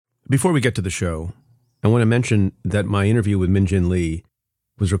Before we get to the show, I want to mention that my interview with Min Jin Lee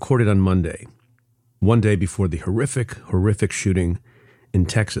was recorded on Monday, one day before the horrific shooting in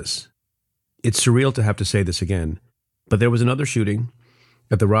Texas. It's surreal to have to say this again, but there was another shooting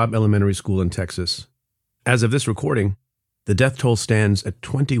at the Robb Elementary School in Texas. As of this recording, the death toll stands at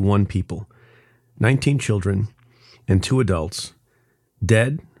 21 people, 19 children and 2 adults,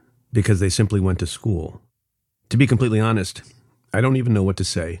 dead because they simply went to school. To be completely honest, I don't even know what to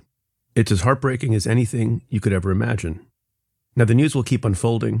say. It's as heartbreaking as anything you could ever imagine. Now, the news will keep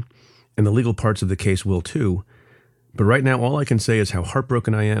unfolding, and the legal parts of the case will too, but right now all I can say is how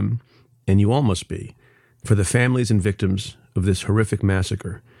heartbroken I am, and you all must be, for the families and victims of this horrific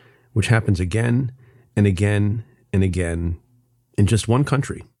massacre, which happens again and again and again in just one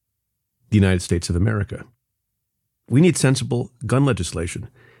country, the United States of America. We need sensible gun legislation.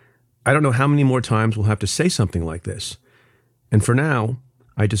 I don't know how many more times we'll have to say something like this. And for now,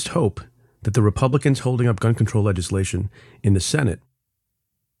 I just hope that the Republicans holding up gun control legislation in the Senate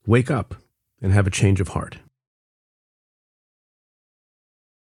wake up and have a change of heart.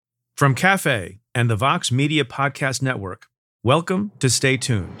 From Cafe and the Vox Media Podcast Network, welcome to Stay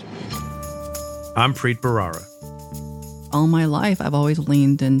Tuned. I'm Preet Bharara. All my life, I've always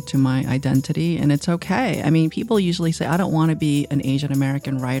leaned into my identity, and it's okay. I mean, people usually say, I don't want to be an Asian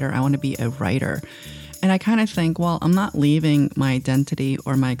American writer. I want to be a writer. And I kind of think, well, I'm not leaving my identity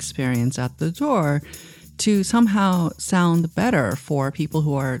or my experience at the door to somehow sound better for people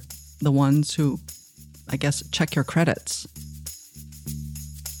who are the ones who, I guess, check your credits.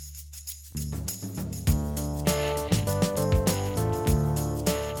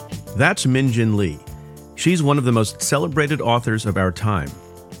 That's Min Jin Lee. She's one of the most celebrated authors of our time.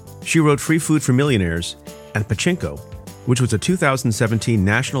 She wrote Free Food for Millionaires and Pachinko, which was a 2017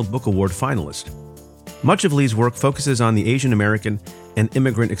 National Book Award finalist. Much of Lee's work focuses on the Asian American and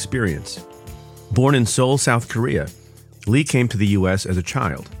immigrant experience. Born in Seoul, South Korea, Lee came to the U.S. as a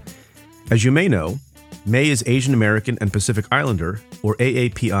child. As you may know, May is Asian American and Pacific Islander, or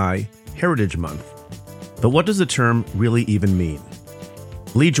AAPI, Heritage Month. But what does the term really even mean?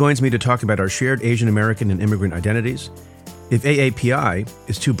 Lee joins me to talk about our shared Asian American and immigrant identities, if AAPI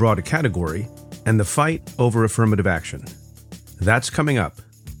is too broad a category, and the fight over affirmative action. That's coming up.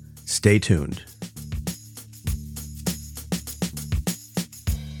 Stay tuned.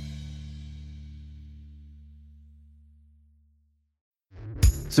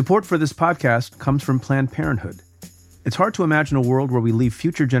 Support for this podcast comes from Planned Parenthood. It's hard to imagine a world where we leave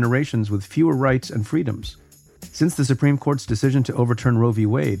future generations with fewer rights and freedoms. Since the Supreme Court's decision to overturn Roe v.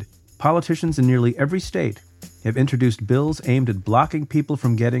 Wade, politicians in nearly every state have introduced bills aimed at blocking people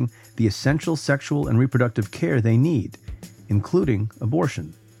from getting the essential sexual and reproductive care they need, including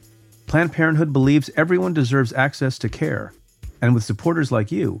abortion. Planned Parenthood believes everyone deserves access to care, and with supporters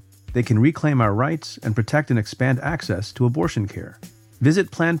like you, they can reclaim our rights and protect and expand access to abortion care.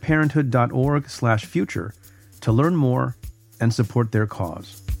 Visit PlannedParenthood.org/future to learn more and support their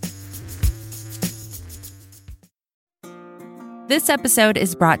cause. This episode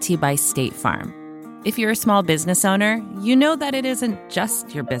is brought to you by State Farm. If you're a small business owner, you know that it isn't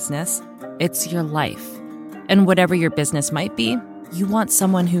just your business, it's your life. And whatever your business might be, you want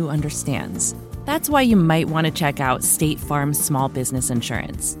someone who understands. That's why you might want to check out State Farm's small business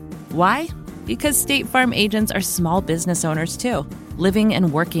insurance. Why? Because State Farm agents are small business owners too, living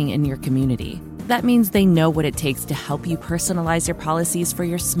and working in your community. That means they know what it takes to help you personalize your policies for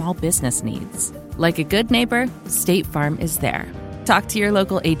your small business needs. Like a good neighbor, State Farm is there. Talk to your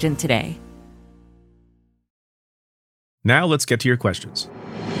local agent today. Now let's get to your questions.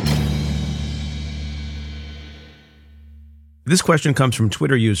 This question comes from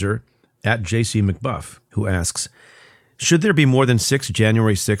Twitter user @JCMcBuff, who asks, should there be more than 6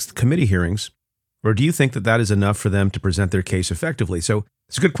 January 6th committee hearings, or do you think that is enough for them to present their case effectively? So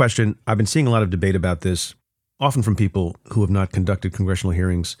it's a good question. I've been seeing a lot of debate about this, often from people who have not conducted congressional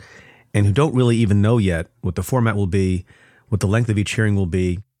hearings and who don't really even know yet what the format will be, what the length of each hearing will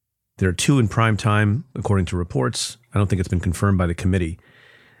be. There are 2 in prime time, according to reports. I don't think it's been confirmed by the committee.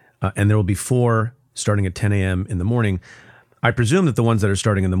 And there will be 4 starting at 10 a.m. in the morning. I presume that the ones that are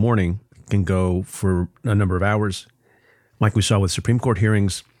starting in the morning can go for a number of hours. Like we saw with Supreme Court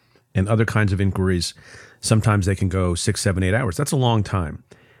hearings and other kinds of inquiries, sometimes they can go 6, 7, 8 hours. That's a long time.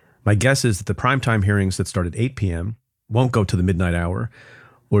 My guess is that the primetime hearings that start at 8 p.m. won't go to the midnight hour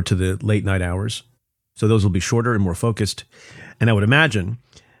or to the late night hours. So those will be shorter and more focused. And I would imagine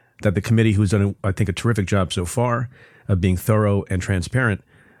that the committee, who's done, I think, a terrific job so far of being thorough and transparent,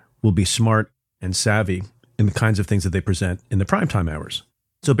 will be smart and savvy in the kinds of things that they present in the primetime hours.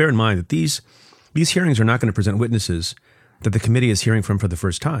 So bear in mind that these hearings are not going to present witnesses that the committee is hearing from for the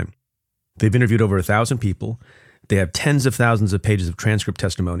first time. They've interviewed over 1,000 people. They have tens of thousands of pages of transcript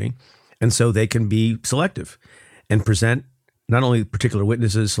testimony. And so they can be selective and present not only particular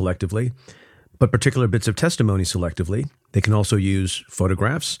witnesses selectively, but particular bits of testimony selectively. They can also use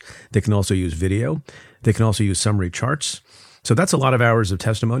photographs. They can also use video. They can also use summary charts. So that's a lot of hours of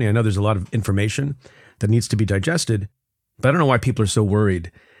testimony. I know there's a lot of information that needs to be digested, but I don't know why people are so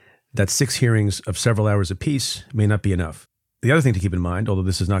worried that 6 hearings of several hours apiece may not be enough. The other thing to keep in mind, although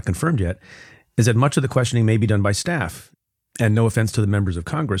this is not confirmed yet, is that much of the questioning may be done by staff. And no offense to the members of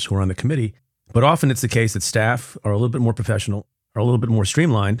Congress who are on the committee, but often it's the case that staff are a little bit more professional, are a little bit more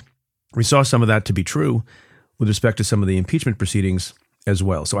streamlined. We saw some of that to be true with respect to some of the impeachment proceedings as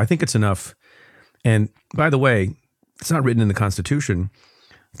well. So I think it's enough. And by the way, it's not written in the Constitution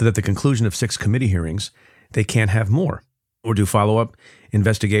that at the conclusion of 6 committee hearings, they can't have more or do follow-up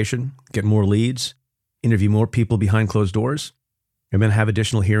investigation, get more leads, interview more people behind closed doors, and then have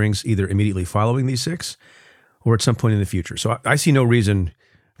additional hearings either immediately following these 6 or at some point in the future. So I see no reason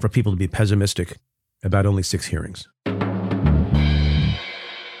for people to be pessimistic about only 6 hearings.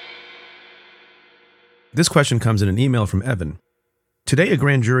 This question comes in an email from Evan. Today, a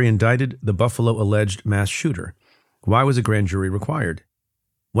grand jury indicted the Buffalo alleged mass shooter. Why was a grand jury required?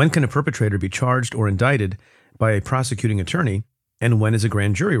 When can a perpetrator be charged or indicted by a prosecuting attorney, and when is a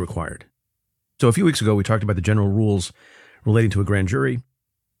grand jury required? So a few weeks ago, we talked about the general rules relating to a grand jury,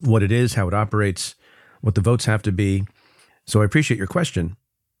 what it is, how it operates, what the votes have to be. So I appreciate your question.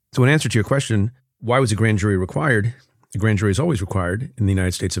 So in answer to your question, why was a grand jury required? A grand jury is always required in the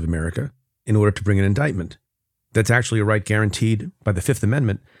United States of America in order to bring an indictment. That's actually a right guaranteed by the Fifth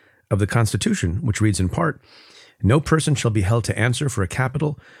Amendment of the Constitution, which reads in part, "No person shall be held to answer for a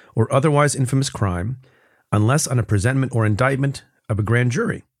capital or otherwise infamous crime unless on a presentment or indictment of a grand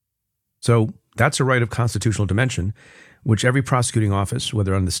jury." So that's a right of constitutional dimension, which every prosecuting office,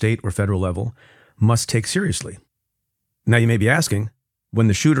 whether on the state or federal level, must take seriously. Now you may be asking, when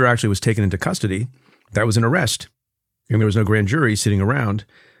the shooter actually was taken into custody, that was an arrest, and there was no grand jury sitting around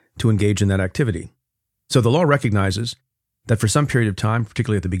to engage in that activity. So the law recognizes that for some period of time,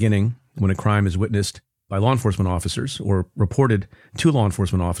 particularly at the beginning, when a crime is witnessed by law enforcement officers or reported to law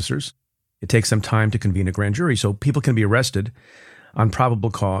enforcement officers, it takes some time to convene a grand jury. So people can be arrested on probable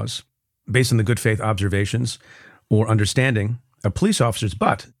cause based on the good faith observations or understanding of police officers.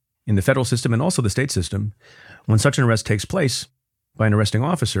 But in the federal system and also the state system, when such an arrest takes place by an arresting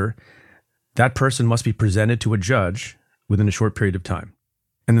officer, that person must be presented to a judge within a short period of time.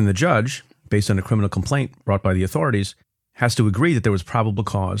 And then the judge, based on a criminal complaint brought by the authorities, has to agree that there was probable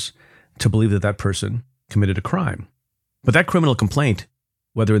cause to believe that that person committed a crime. But that criminal complaint,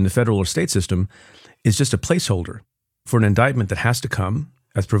 whether in the federal or state system, is just a placeholder for an indictment that has to come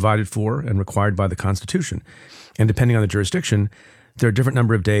as provided for and required by the Constitution. And depending on the jurisdiction, there are a different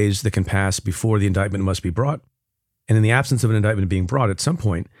number of days that can pass before the indictment must be brought. And in the absence of an indictment being brought at some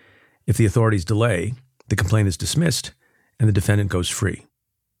point, if the authorities delay, the complaint is dismissed and the defendant goes free.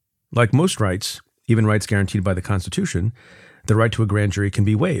 Like most rights, even rights guaranteed by the Constitution, the right to a grand jury can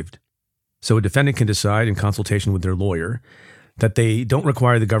be waived. So a defendant can decide in consultation with their lawyer that they don't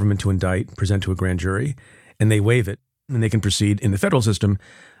require the government to indict, present to a grand jury, and they waive it. And they can proceed in the federal system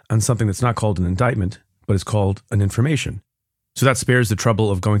on something that's not called an indictment, but is called an information. So that spares the trouble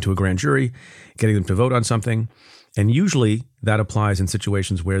of going to a grand jury, getting them to vote on something. And usually that applies in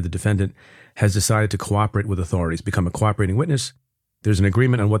situations where the defendant has decided to cooperate with authorities, become a cooperating witness. There's an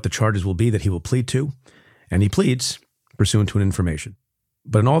agreement on what the charges will be that he will plead to, and he pleads pursuant to an information.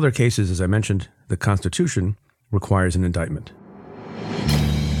 But in all their cases, as I mentioned, the Constitution requires an indictment.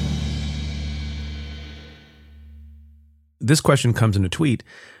 This question comes in a tweet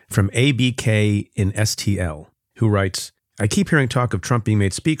from ABK in STL, who writes, "I keep hearing talk of Trump being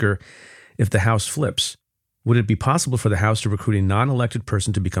made speaker if the House flips. Would it be possible for the House to recruit a non-elected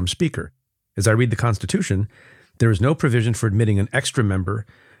person to become speaker? As I read the Constitution, there is no provision for admitting an extra member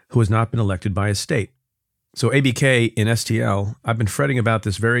who has not been elected by a state." So ABK in STL, I've been fretting about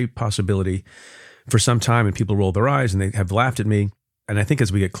this very possibility for some time, and people roll their eyes and they have laughed at me. And I think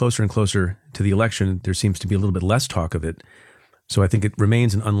as we get closer and closer to the election, there seems to be a little bit less talk of it. So I think it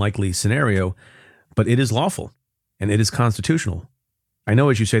remains an unlikely scenario, but it is lawful and it is constitutional. I know,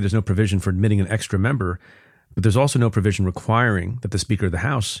 as you say, there's no provision for admitting an extra member, but there's also no provision requiring that the Speaker of the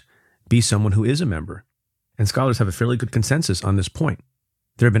House be someone who is a member. And scholars have a fairly good consensus on this point.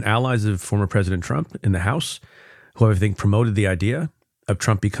 There have been allies of former President Trump in the House who have, I think, promoted the idea of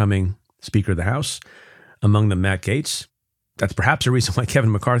Trump becoming Speaker of the House, among them Matt Gaetz. That's perhaps a reason why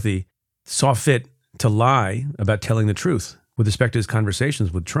Kevin McCarthy saw fit to lie about telling the truth with respect to his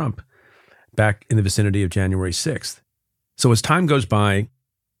conversations with Trump back in the vicinity of January 6th. So as time goes by,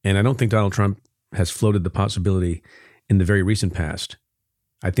 And I don't think Donald Trump has floated the possibility in the very recent past.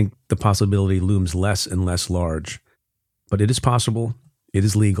 I think the possibility looms less and less large. But it is possible, it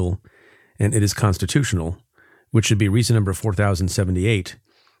is legal, and it is constitutional, which should be reason number 4078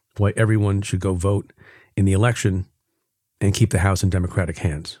 why everyone should go vote in the election and keep the House in Democratic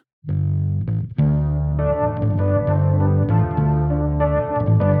hands.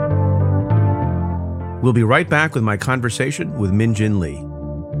 We'll be right back with my conversation with Min-Jin Lee.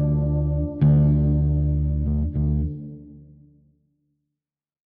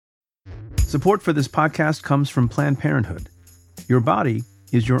 Support for this podcast comes from Planned Parenthood. Your body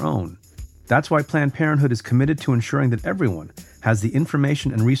is your own. That's why Planned Parenthood is committed to ensuring that everyone has the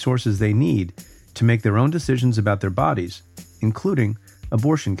information and resources they need to make their own decisions about their bodies, including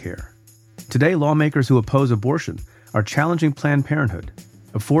abortion care. Today, lawmakers who oppose abortion are challenging Planned Parenthood.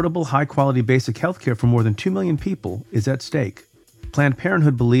 Affordable, high-quality basic health care for more than 2 million people is at stake. Planned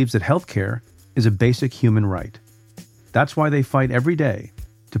Parenthood believes that health care is a basic human right. That's why they fight every day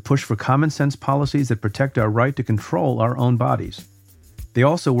to push for common-sense policies that protect our right to control our own bodies. They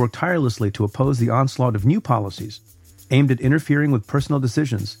also work tirelessly to oppose the onslaught of new policies aimed at interfering with personal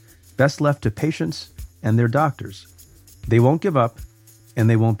decisions best left to patients and their doctors. They won't give up, and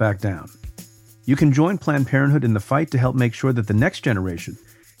they won't back down. You can join Planned Parenthood in the fight to help make sure that the next generation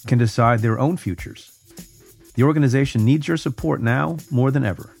can decide their own futures. The organization needs your support now more than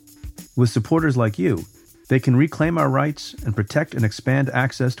ever. With supporters like you, they can reclaim our rights and protect and expand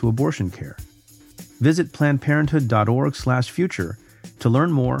access to abortion care. Visit PlannedParenthood.org/future to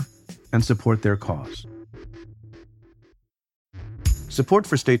learn more and support their cause. Support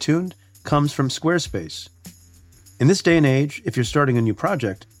for Stay Tuned comes from Squarespace. In this day and age, if you're starting a new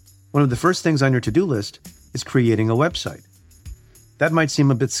project, one of the first things on your to-do list is creating a website. That might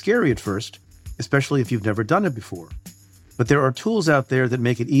seem a bit scary at first, especially if you've never done it before. But there are tools out there that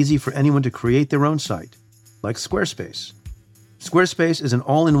make it easy for anyone to create their own site, like Squarespace. Squarespace is an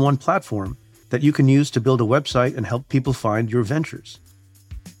all-in-one platform that you can use to build a website and help people find your ventures.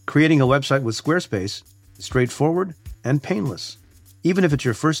 Creating a website with Squarespace is straightforward and painless, even if it's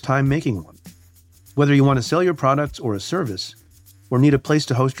your first time making one. Whether you want to sell your products or a service, or need a place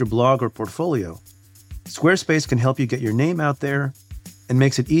to host your blog or portfolio, Squarespace can help you get your name out there and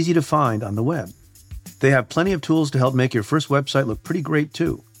makes it easy to find on the web. They have plenty of tools to help make your first website look pretty great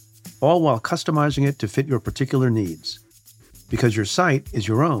too, all while customizing it to fit your particular needs. Because your site is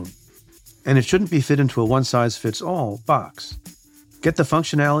your own, and it shouldn't be fit into a one-size-fits-all box. Get the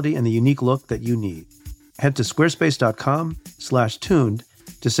functionality and the unique look that you need. Head to squarespace.com/tuned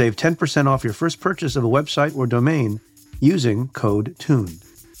to save 10% off your first purchase of a website or domain using code TUNED.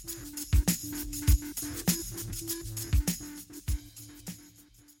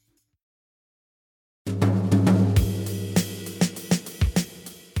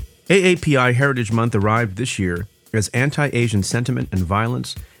 AAPI Heritage Month arrived this year as anti-Asian sentiment and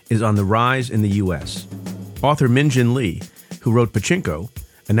violence is on the rise in the U.S. Author Min-Jin Lee, who wrote Pachinko,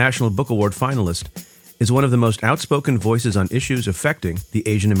 a National Book Award finalist, is one of the most outspoken voices on issues affecting the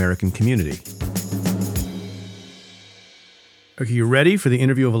Asian American community. Okay, you ready for the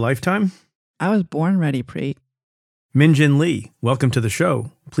interview of a lifetime? I was born ready, Preet. Min-Jin Lee, welcome to the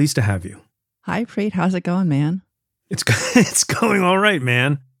show. Pleased to have you. Hi, Preet. How's it going, man? It's going all right,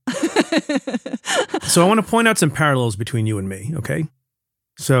 man. So I want to point out some parallels between you and me, okay?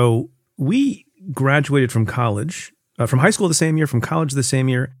 So we graduated from college, from high school the same year, from college the same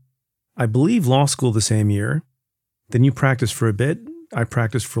year, I believe law school the same year. Then you practiced for a bit. I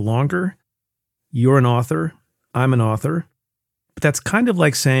practiced for longer. You're an author. I'm an author. But that's kind of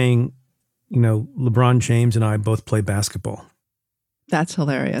like saying, LeBron James and I both play basketball. That's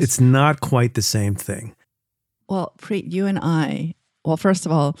hilarious. It's not quite the same thing. Well, Preet, you and I, well, first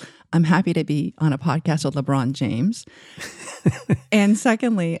of all, I'm happy to be on a podcast with LeBron James. And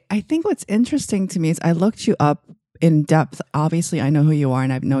secondly, I think what's interesting to me is I looked you up in depth. Obviously, I know who you are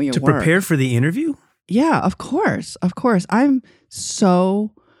and I know your work. To prepare for the interview? Yeah, of course. Of course. I'm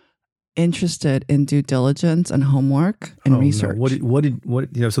so interested in due diligence and homework and research. No.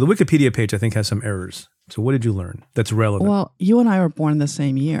 So the Wikipedia page, I think, has some errors. So what did you learn that's relevant? Well, you and I were born the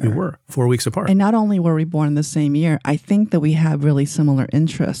same year. We were 4 weeks apart. And not only were we born the same year, I think that we have really similar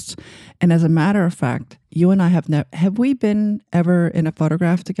interests. And as a matter of fact, you and I have we been ever in a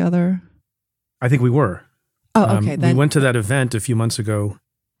photograph together? I think we were. Oh, okay. We went to that event a few months ago.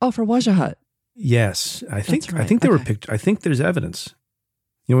 Oh, for Wajahat. Yes, I think. Right. I think there were pictures. I think there's evidence.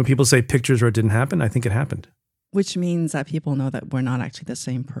 When people say pictures or it didn't happen, I think it happened. Which means that people know that we're not actually the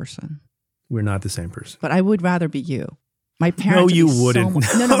same person. We're not the same person. But I would rather be you. My parents. No, you wouldn't.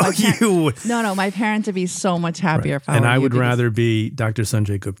 No, my parents would be so much happier if I And were I you would because- rather be Dr.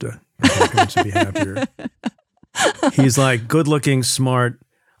 Sanjay Gupta. My parents would be happier. He's like good looking, smart,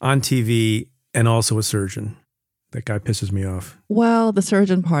 on TV, and also a surgeon. That guy pisses me off. Well, the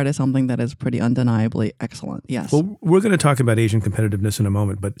surgeon part is something that is pretty undeniably excellent. Yes. Well, we're going to talk about Asian competitiveness in a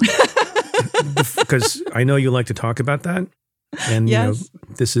moment, but because I know you like to talk about that. And Yes.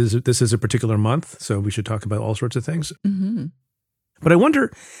 this is a particular month, so we should talk about all sorts of things. Mm-hmm. But I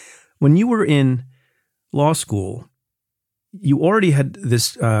wonder, when you were in law school, you already had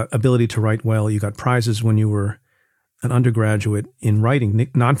this ability to write well. You got prizes when you were an undergraduate in writing,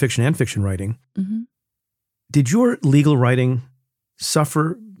 nonfiction and fiction writing. Mm-hmm. Did your legal writing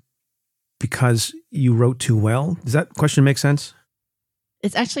suffer because you wrote too well? Does that question make sense?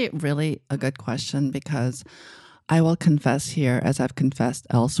 It's actually really a good question because I will confess here, as I've confessed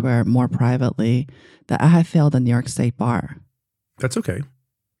elsewhere more privately, that I have failed the New York State Bar. That's okay.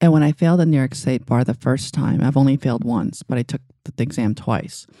 And when I failed the New York State Bar the first time, I've only failed once, but I took the exam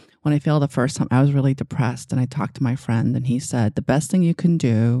twice. When I failed the first time, I was really depressed, and I talked to my friend, and he said, the best thing you can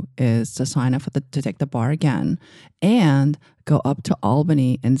do is to sign up to take the bar again and go up to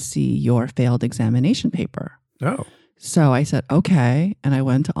Albany and see your failed examination paper. Oh. So I said, okay. And I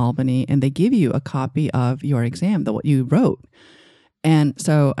went to Albany, and they give you a copy of your exam, what you wrote. And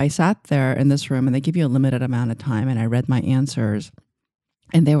so I sat there in this room, and they give you a limited amount of time, and I read my answers.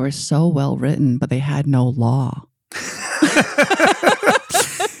 And they were so well written, but they had no law.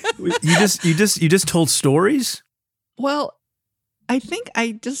 You just told stories? Well, I think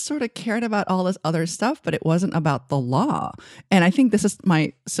I just sort of cared about all this other stuff, but it wasn't about the law. And I think this is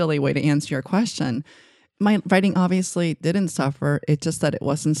my silly way to answer your question. My writing obviously didn't suffer. It's just that it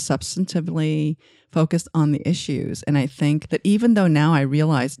wasn't substantively focused on the issues. And I think that even though now I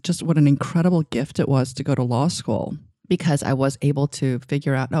realize just what an incredible gift it was to go to law school, because I was able to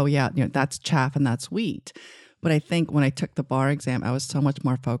figure out, oh yeah, that's chaff and that's wheat. But I think when I took the bar exam, I was so much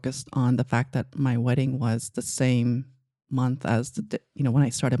more focused on the fact that my wedding was the same month as when I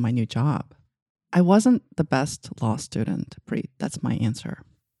started my new job. I wasn't the best law student, Preet. That's my answer.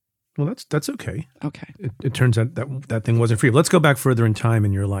 Well, that's okay. Okay. It turns out that thing wasn't for you. Let's go back further in time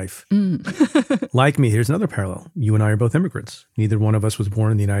in your life. Like me, here's another parallel. You and I are both immigrants. Neither one of us was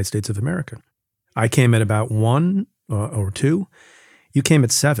born in the United States of America. I came at about 1 or 2. You came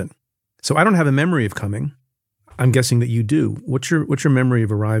at 7. So I don't have a memory of coming. I'm guessing that you do. What's your memory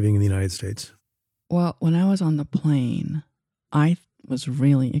of arriving in the United States? Well, when I was on the plane, I was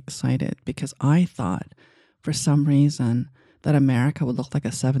really excited because I thought, for some reason, that America would look like a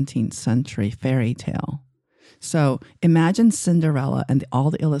 17th century fairy tale. So imagine Cinderella and all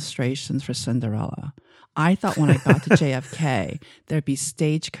the illustrations for Cinderella. I thought when I got to JFK, there'd be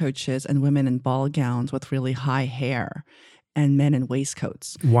stagecoaches and women in ball gowns with really high hair and men in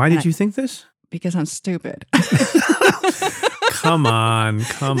waistcoats. Why did you think this? Because I'm stupid. Come on.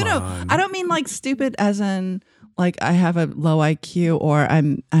 No, I don't mean like stupid as in like I have a low IQ or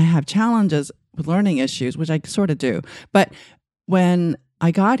I have challenges with learning issues, which I sort of do. But when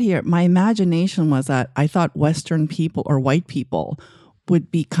I got here, my imagination was that I thought Western people or white people would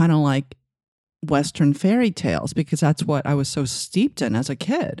be kind of like Western fairy tales because that's what I was so steeped in as a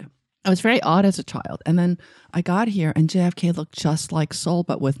kid. I was very odd as a child. And then I got here and JFK looked just like Seoul,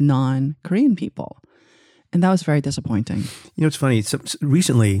 but with non-Korean people. And that was very disappointing. You know, it's funny. So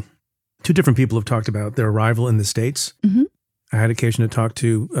recently, 2 different people have talked about their arrival in the States. Mm-hmm. I had occasion to talk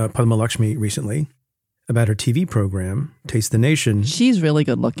to Padma Lakshmi recently about her TV program, Taste the Nation. She's really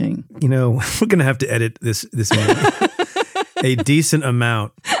good looking. You know, we're going to have to edit this in a decent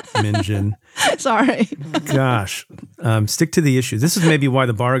amount, Minjin. Sorry. Gosh. Stick to the issue. This is maybe why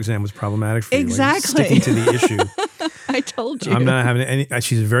the bar exam was problematic for you. Exactly. Sticking to the issue. I told you. I'm not having any.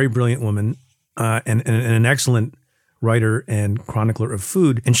 She's a very brilliant woman and an excellent writer and chronicler of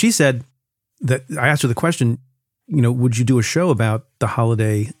food. And she said that I asked her the question, would you do a show about the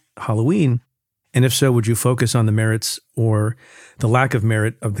holiday Halloween? And if so, would you focus on the merits or the lack of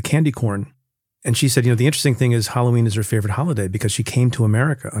merit of the candy corn? And she said, the interesting thing is Halloween is her favorite holiday because she came to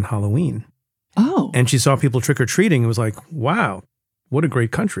America on Halloween. Oh. And she saw people trick-or-treating and was like, wow, what a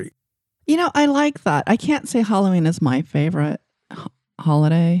great country. I like that. I can't say Halloween is my favorite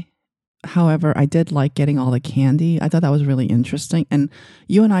holiday. However, I did like getting all the candy. I thought that was really interesting. And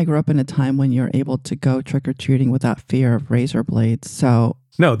you and I grew up in a time when you're able to go trick-or-treating without fear of razor blades. So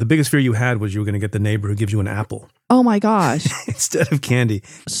no, the biggest fear you had was you were going to get the neighbor who gives you an apple. Oh my gosh. Instead of candy.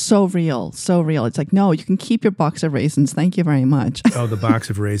 So real. So real. It's like, no, you can keep your box of raisins. Thank you very much. Oh, the box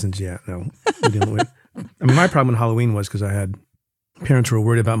of raisins. Yeah, no. We didn't wait. I mean, my problem with Halloween was because I had parents who were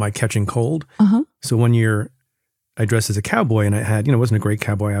worried about my catching cold. Uh-huh. So one year I dressed as a cowboy, and I had, it wasn't a great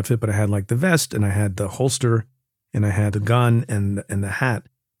cowboy outfit, but I had like the vest, and I had the holster, and I had the gun and the hat.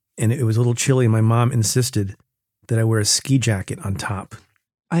 And it was a little chilly, and my mom insisted that I wear a ski jacket on top.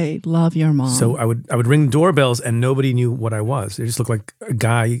 I love your mom. So I would ring doorbells, and nobody knew what I was. They just looked like a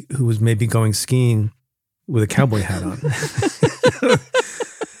guy who was maybe going skiing with a cowboy hat on.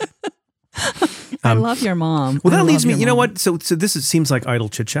 I love your mom. Well, that leads me, you know what? So seems like idle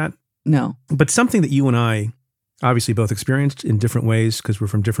chit chat. No. But something that you and I obviously both experienced in different ways because we're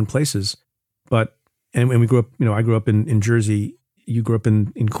from different places. But, and when we grew up, I grew up in Jersey. You grew up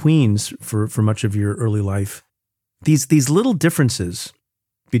in Queens for much of your early life. These little differences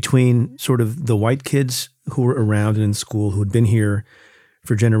between sort of the white kids who were around and in school who had been here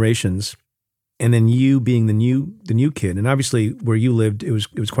for generations, and then you being the new kid. And obviously where you lived, it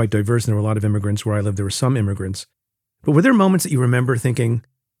was quite diverse, and there were a lot of immigrants. Where I lived, there were some immigrants. But were there moments that you remember thinking,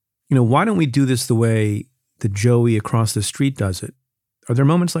 why don't we do this the way that Joey across the street does it? Are there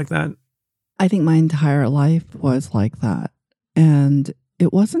moments like that? I think my entire life was like that. And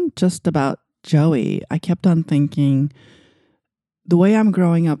it wasn't just about Joey. I kept on thinking, the way I'm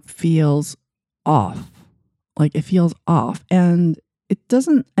growing up feels off. Like it feels off. And it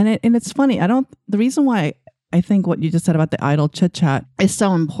doesn't, and it's funny. The reason why I think what you just said about the idle chit chat is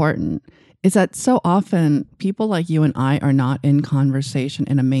so important is that so often people like you and I are not in conversation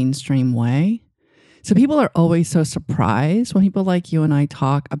in a mainstream way. So people are always so surprised when people like you and I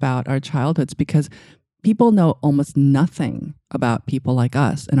talk about our childhoods because people know almost nothing about people like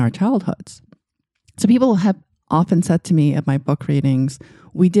us in our childhoods. So people have often said to me at my book readings,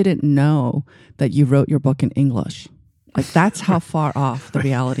 we didn't know that you wrote your book in English. Like that's how far off the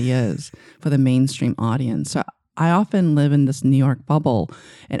reality is for the mainstream audience. So I often live in this New York bubble.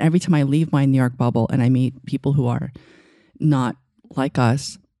 And every time I leave my New York bubble and I meet people who are not like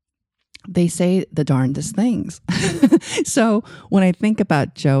us, they say the darndest things. So when I think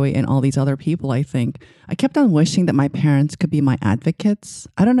about Joey and all these other people, I kept on wishing that my parents could be my advocates.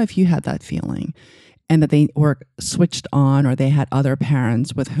 I don't know if you had that feeling, and that they were switched on or they had other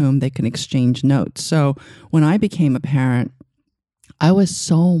parents with whom they can exchange notes. So when I became a parent, I was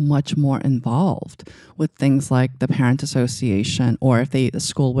so much more involved with things like the parent association, or if the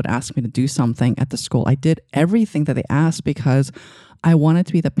school would ask me to do something at the school, I did everything that they asked because I wanted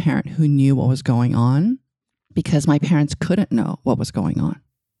to be the parent who knew what was going on because my parents couldn't know what was going on.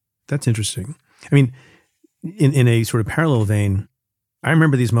 That's interesting. I mean, in a sort of parallel vein, I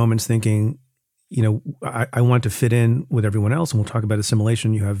remember these moments thinking, I want to fit in with everyone else, and we'll talk about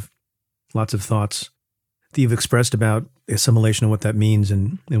assimilation. You have lots of thoughts that you've expressed about assimilation and what that means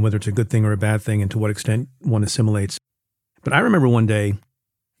and whether it's a good thing or a bad thing and to what extent one assimilates. But I remember one day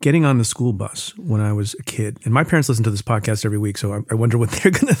getting on the school bus when I was a kid, and my parents listen to this podcast every week, so I wonder what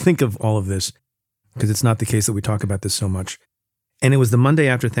they're going to think of all of this, because it's not the case that we talk about this so much. And it was the Monday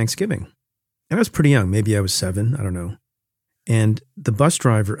after Thanksgiving. And I was pretty young. Maybe I was 7. I don't know. And the bus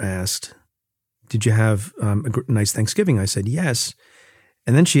driver asked, did you have a nice Thanksgiving? I said, yes.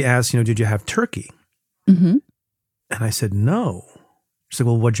 And then she asked, did you have turkey? Mm-hmm. And I said, no. She said,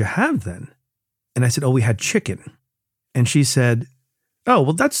 well, what'd you have then? And I said, oh, we had chicken. And she said, oh,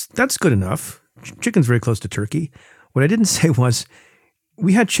 well, that's good enough. Chicken's very close to turkey. What I didn't say was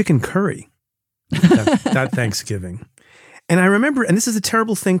we had chicken curry that Thanksgiving. And I remember, and this is a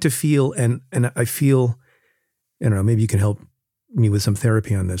terrible thing to feel, and I feel, I don't know, maybe you can help me with some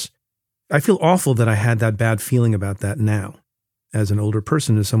therapy on this. I feel awful that I had that bad feeling about that now as an older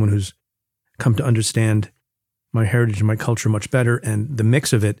person, as someone who's come to understand my heritage and my culture much better and the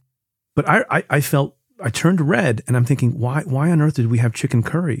mix of it. But I felt, I turned red and I'm thinking, why on earth did we have chicken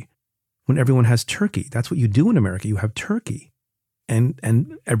curry when everyone has turkey? That's what you do in America. You have turkey.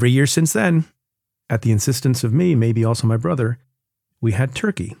 And every year since then, at the insistence of me, maybe also my brother, we had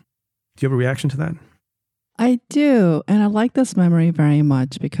turkey. Do you have a reaction to that? I do. And I like this memory very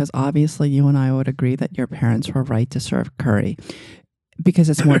much because obviously you and I would agree that your parents were right to serve curry because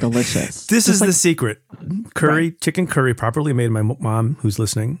it's more delicious. This is the secret. Curry, right. Chicken curry, properly made. My mom, who's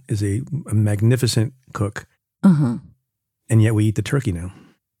listening, is a magnificent cook. Uh-huh. And yet we eat the turkey now.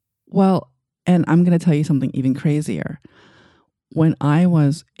 Well, and I'm going to tell you something even crazier. When I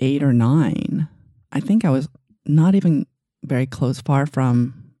was 8 or 9, I think I was not even very far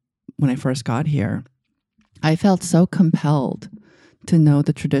from when I first got here. I felt so compelled to know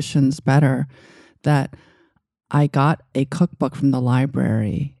the traditions better that I got a cookbook from the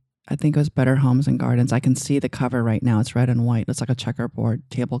library. I think it was Better Homes and Gardens. I can see the cover right now. It's red and white. It's like a checkerboard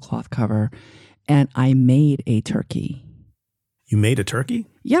tablecloth cover. And I made a turkey. You made a turkey?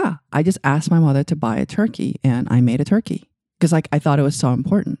 Yeah. I just asked my mother to buy a turkey and I made a turkey because I thought it was so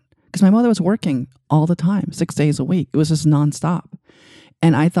important because my mother was working all the time, 6 days a week. It was just nonstop.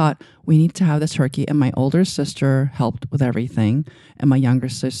 And I thought, we need to have this turkey. And my older sister helped with everything. And my younger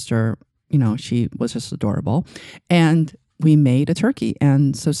sister, she was just adorable. And we made a turkey.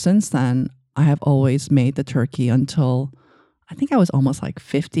 And so since then, I have always made the turkey until I think I was almost like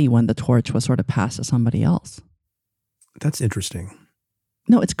 50 when the torch was sort of passed to somebody else. That's interesting.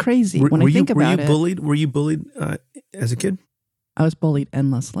 No, it's crazy. When I think about it. Were you bullied as a kid? I was bullied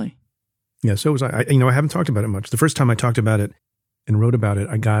endlessly. Yeah, so was I. I haven't talked about it much. The first time I talked about it and wrote about it,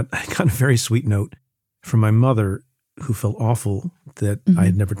 I got a very sweet note from my mother who felt awful that I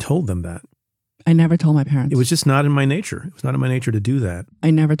had never told them that. I never told my parents. It was just not in my nature. It was not in my nature to do that.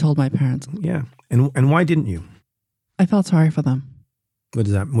 I never told my parents. Yeah. And why didn't you? I felt sorry for them. What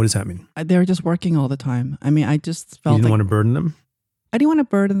does that mean? They were just working all the time. I mean, I just felt you didn't want to burden them? I didn't want to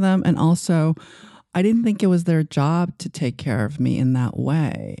burden them. And also, I didn't think it was their job to take care of me in that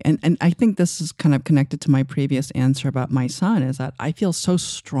way. And I think this is kind of connected to my previous answer about my son, is that I feel so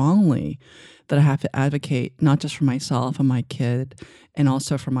strongly that I have to advocate not just for myself and my kid, and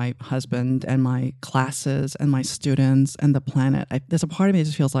also for my husband and my classes and my students and the planet. There's a part of me that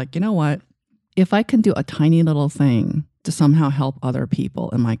just feels like, you know what? If I can do a tiny little thing to somehow help other people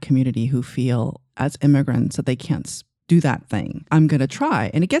in my community who feel as immigrants that they can't do that thing, I'm going to try.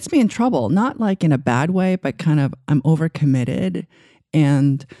 And it gets me in trouble, not like in a bad way, but kind of I'm overcommitted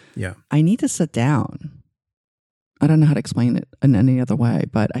and I need to sit down. I don't know how to explain it in any other way,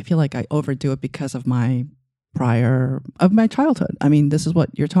 but I feel like I overdo it because of my my childhood. I mean, this is what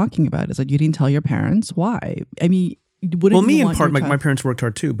you're talking about, is that you didn't tell your parents. Why? I mean, well, me in part, my parents worked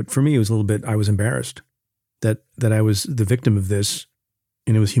hard too, but for me, it was a little bit, I was embarrassed that I was the victim of this,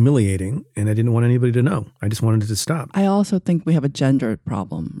 and it was humiliating, and I didn't want anybody to know. I just wanted it to stop. I also think we have a gender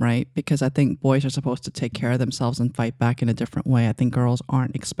problem, right? Because I think boys are supposed to take care of themselves and fight back in a different way. I think girls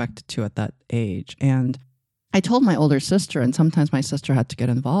aren't expected to at that age. And I told my older sister, and sometimes my sister had to get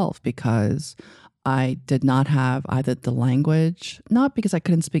involved because I did not have either the language, not because I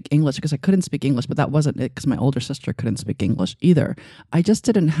couldn't speak English, because I couldn't speak English, but that wasn't it because my older sister couldn't speak English either. I just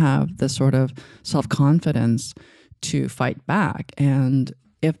didn't have the sort of self-confidence to fight back. And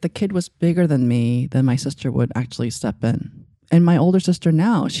if the kid was bigger than me, then my sister would actually step in. And my older sister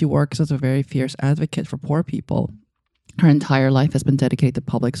now, she works as a very fierce advocate for poor people. Her entire life has been dedicated to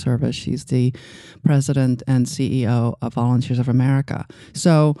public service. She's the president and CEO of Volunteers of America.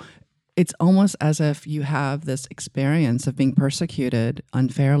 So it's almost as if you have this experience of being persecuted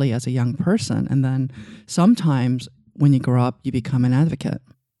unfairly as a young person. And then sometimes when you grow up, you become an advocate.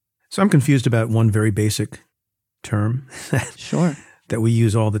 So I'm confused about one very basic term. Sure. That we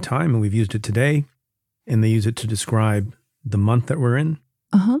use all the time, and we've used it today, and they use it to describe the month that we're in.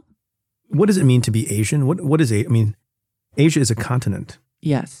 Uh-huh. What does it mean to be Asian? What is I mean, Asia is a continent.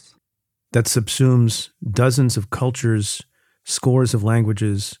 Yes. That subsumes dozens of cultures, scores of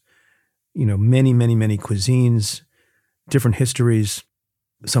languages, many, many, many cuisines, different histories,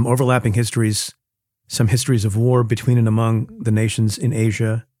 some overlapping histories, some histories of war between and among the nations in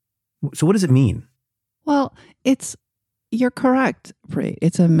Asia. So what does it mean? Well, you're correct, Preet.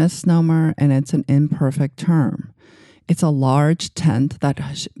 It's a misnomer and it's an imperfect term. It's a large tent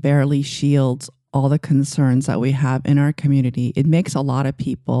that barely shields all the concerns that we have in our community. It makes a lot of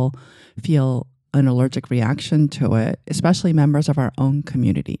people feel an allergic reaction to it, especially members of our own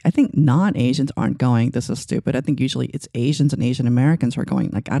community. I think non-Asians aren't going, this is stupid. I think usually it's Asians and Asian Americans who are going,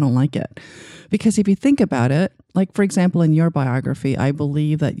 like, I don't like it. Because if you think about it, like, for example, in your biography, I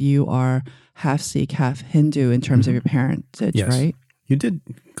believe that you are half Sikh, half Hindu in terms of your parentage, yes. Right? You did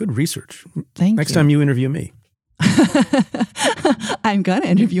good research. Thank you. Next time you interview me. I'm going to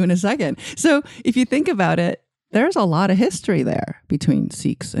interview in a second. So if you think about it, there's a lot of history there between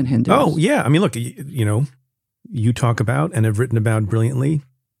Sikhs and Hindus. Oh, yeah. I mean, look, you talk about and have written about brilliantly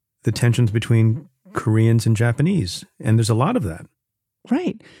the tensions between Koreans and Japanese, and there's a lot of that.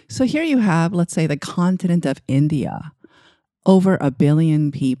 Right. So here you have, let's say, the continent of India, over 1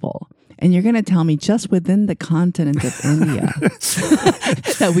 billion people. And you're going to tell me just within the continent of India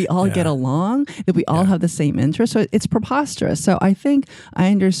that we all get along, that we all have the same interests. So it's preposterous. So I think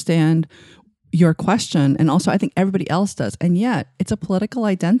I understand your question, and also I think everybody else does. And yet it's a political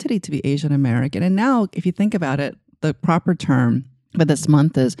identity to be Asian American. And now, if you think about it, the proper term for this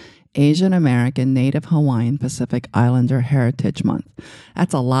month is Asian American Native Hawaiian Pacific Islander Heritage Month.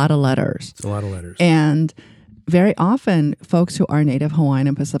 That's a lot of letters. It's a lot of letters. And very often, folks who are Native Hawaiian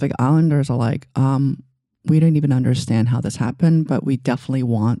and Pacific Islanders are like, we don't even understand how this happened, but we definitely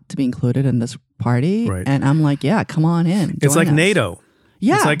want to be included in this party. Right. And I'm like, yeah, come on in. It's like us. NATO.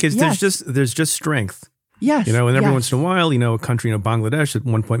 Yeah, it's like there's just strength. Yes. And every yes. once in a while, a country, Bangladesh at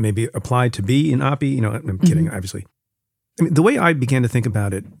one point maybe applied to be in API. I'm kidding, obviously. I mean, the way I began to think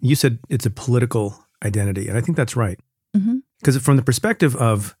about it, you said it's a political identity. And I think that's right. Because from the perspective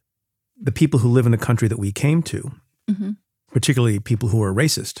of the people who live in the country that we came to, particularly people who are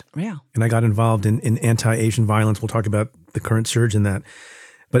racist. Yeah. And I got involved in anti-Asian violence. We'll talk about the current surge in that.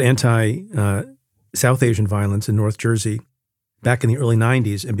 But anti-South Asian violence in North Jersey back in the early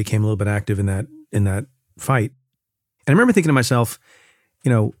 90s and became a little bit active in that fight. And I remember thinking to myself,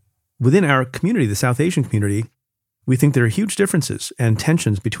 within our community, the South Asian community, we think there are huge differences and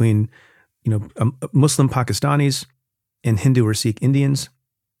tensions between, Muslim Pakistanis and Hindu or Sikh Indians.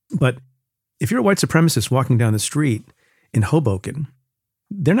 But if you're a white supremacist walking down the street in Hoboken,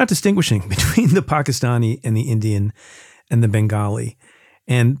 they're not distinguishing between the Pakistani and the Indian and the Bengali.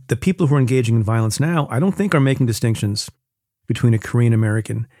 And the people who are engaging in violence now, I don't think are making distinctions between a Korean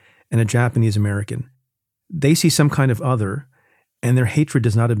American and a Japanese American. They see some kind of other, and their hatred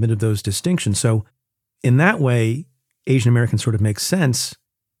does not admit of those distinctions. So in that way, Asian American sort of makes sense.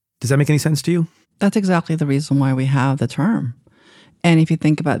 Does that make any sense to you? That's exactly the reason why we have the term. And if you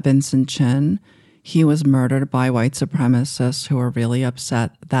think about Vincent Chin, he was murdered by white supremacists who were really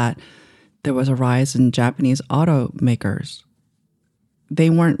upset that there was a rise in Japanese automakers. They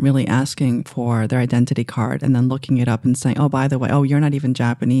weren't really asking for their identity card and then looking it up and saying, oh, by the way, you're not even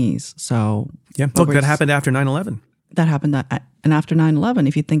Japanese. So yeah, look, that happened after 9/11. That happened and after 9/11,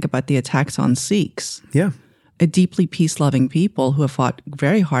 if you think about the attacks on Sikhs. Yeah. A deeply peace-loving people who have fought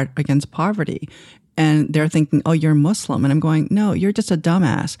very hard against poverty. And they're thinking, oh, you're Muslim. And I'm going, no, you're just a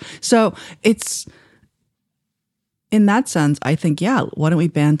dumbass. So it's, in that sense, I think, yeah, why don't we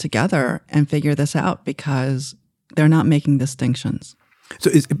band together and figure this out? Because they're not making distinctions. So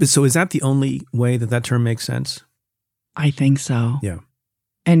is that the only way that term makes sense? I think so. Yeah.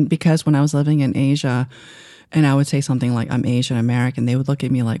 And because when I was living in Asia, and I would say something like, I'm Asian American, they would look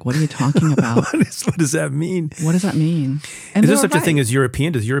at me like, what are you talking about? What does that mean? What does that mean? And is there such a thing as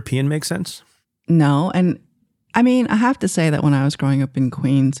European? Does European make sense? No. And I mean, I have to say that when I was growing up in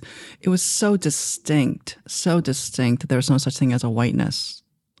Queens, it was so distinct that there was no such thing as a whiteness.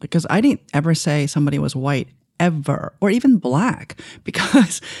 Because I didn't ever say somebody was white, ever, or even black,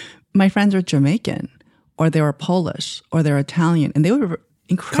 because my friends were Jamaican, or they were Polish, or they're Italian, and they were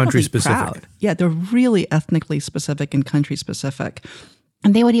incredibly country specific. Proud. Yeah, they're really ethnically specific and country specific.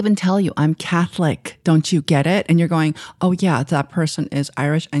 And they would even tell you, I'm Catholic. Don't you get it? And you're going, oh yeah, that person is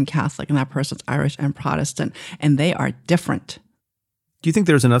Irish and Catholic, and that person's Irish and Protestant, and they are different. Do you think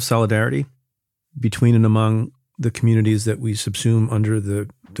there's enough solidarity between and among the communities that we subsume under the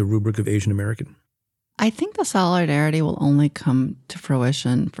rubric of Asian American? I think the solidarity will only come to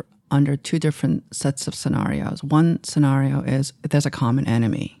fruition under two different sets of scenarios. One scenario is there's a common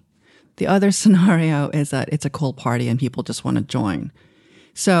enemy. The other scenario is that it's a cool party and people just want to join.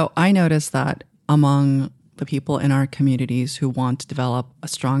 So I noticed that among the people in our communities who want to develop a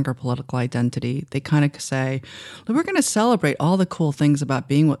stronger political identity, they kind of say, we're going to celebrate all the cool things about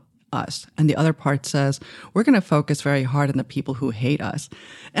being with us. And the other part says, we're going to focus very hard on the people who hate us.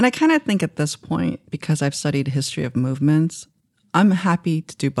 And I kind of think at this point, because I've studied history of movements, I'm happy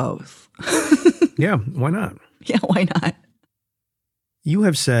to do both. Yeah, why not? Yeah, why not? You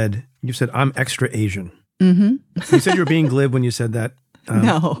said, I'm extra Asian. Mm-hmm. You said you were being glib when you said that.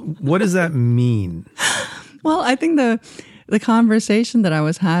 No. What does that mean? Well, I think the conversation that I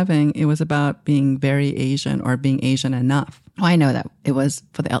was having, it was about being very Asian or being Asian enough. Well, I know that it was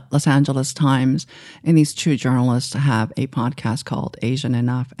for the Los Angeles Times, and these two journalists have a podcast called Asian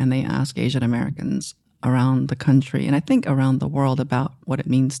Enough, and they ask Asian Americans around the country, and I think around the world, about what it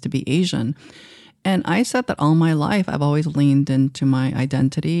means to be Asian. And I said that all my life, I've always leaned into my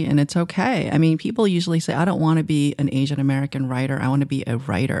identity, and it's okay. I mean, people usually say, I don't want to be an Asian American writer. I want to be a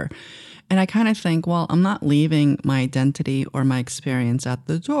writer. And I kind of think, well, I'm not leaving my identity or my experience at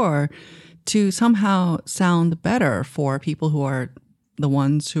the door to somehow sound better for people who are the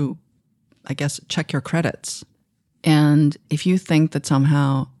ones who, I guess, check your credits. And if you think that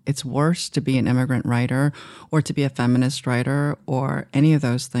somehow it's worse to be an immigrant writer or to be a feminist writer or any of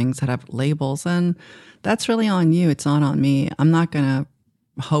those things that have labels, then that's really on you. It's not on me. I'm not going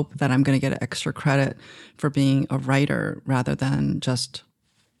to hope that I'm going to get extra credit for being a writer rather than just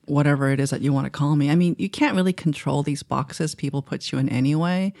whatever it is that you want to call me. I mean, you can't really control these boxes people put you in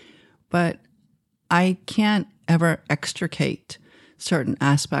anyway, but I can't ever extricate certain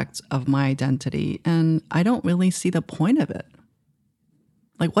aspects of my identity, and I don't really see the point of it.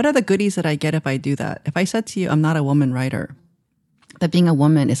 Like, what are the goodies that I get if I do that? If I said to you, I'm not a woman writer, that being a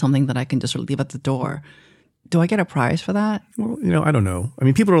woman is something that I can just sort of leave at the door, Do I get a prize for that? Well, I don't know. I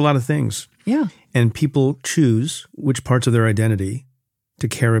mean, people are a lot of things. Yeah. And people choose which parts of their identity to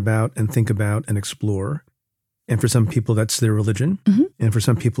care about and think about and explore. And for some people, that's their religion. Mm-hmm. And for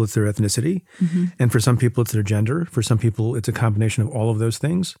some people, it's their ethnicity. Mm-hmm. And for some people, it's their gender. For some people, it's a combination of all of those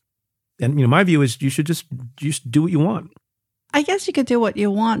things. And, my view is you should just do what you want. I guess you could do what you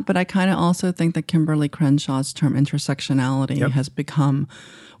want, but I kind of also think that Kimberly Crenshaw's term intersectionality has become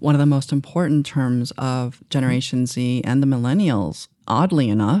one of the most important terms of Generation Z and the millennials, oddly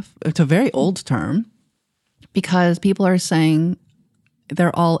enough. It's a very old term because people are saying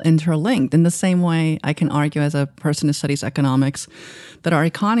they're all interlinked. In the same way, I can argue as a person who studies economics that our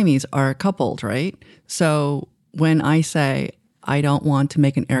economies are coupled, right? So when I say I don't want to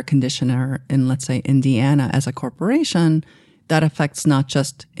make an air conditioner in, let's say, Indiana as a corporation, that affects not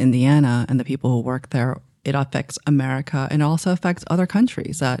just Indiana and the people who work there. It affects America and also affects other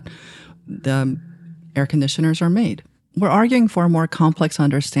countries that the air conditioners are made. We're arguing for a more complex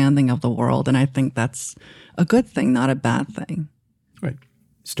understanding of the world, and I think that's a good thing, not a bad thing. Right.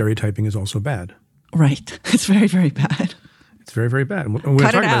 Stereotyping is also bad. Right. It's very, very bad. It's very, very bad. And we're going to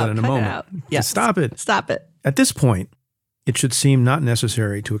talk about that in a moment. Yes. Stop it. Stop it. At this point, it should seem not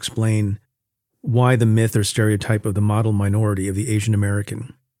necessary to explain why the myth or stereotype of the model minority of the Asian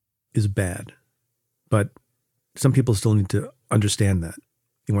American is bad. But some people still need to understand that.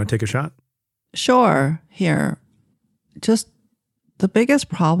 You want to take a shot? Sure. Here. Just the biggest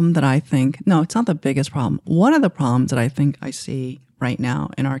problem that I think, no, it's not the biggest problem. One of the problems that I think I see right now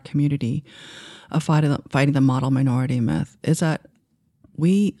in our community of fighting the model minority myth is that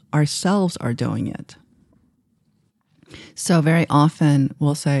we ourselves are doing it. So very often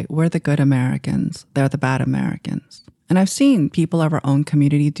we'll say, we're the good Americans, they're the bad Americans. And I've seen people of our own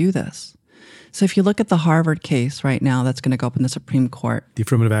community do this. So if you look at the Harvard case right now that's going to go up in the Supreme Court. The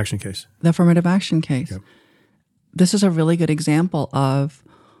affirmative action case. The affirmative action case. Yep. This is a really good example of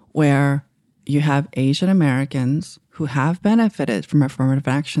where you have Asian Americans who have benefited from affirmative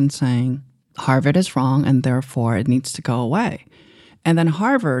action saying, Harvard is wrong and therefore it needs to go away. And then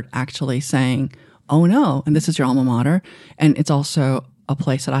Harvard actually saying, oh no, and this is your alma mater, and it's also a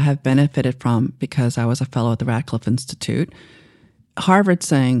place that I have benefited from because I was a fellow at the Radcliffe Institute. Harvard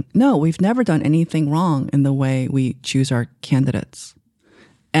saying, no, we've never done anything wrong in the way we choose our candidates.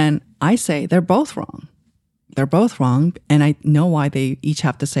 And I say they're both wrong. They're both wrong, and I know why they each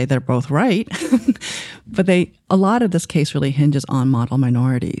have to say they're both right. But a lot of this case really hinges on model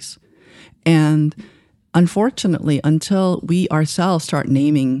minorities. And unfortunately, until we ourselves start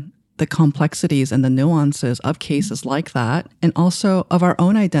naming the complexities and the nuances of cases like that, and also of our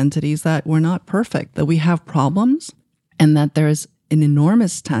own identities that we're not perfect, that we have problems, and that there's an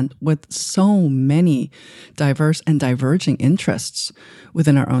enormous tent with so many diverse and diverging interests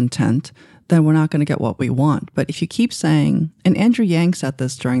within our own tent, then we're not going to get what we want. But if you keep saying, and Andrew Yang said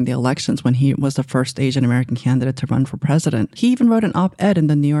this during the elections when he was the first Asian American candidate to run for president. He even wrote an op-ed in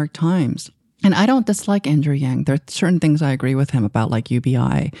the New York Times. And I don't dislike Andrew Yang. There are certain things I agree with him about, like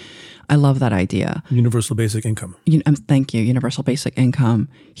UBI. I love that idea. Universal basic income. Thank you. Universal basic income.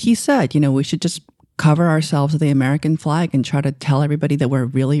 He said, we should just cover ourselves with the American flag and try to tell everybody that we're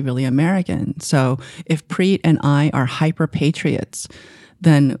really, really American. So if Preet and I are hyper-patriots,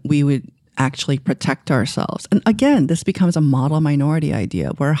 then we would actually protect ourselves. And again, this becomes a model minority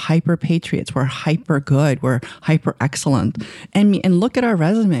idea. We're hyper-patriots. We're hyper-good. We're hyper-excellent. And look at our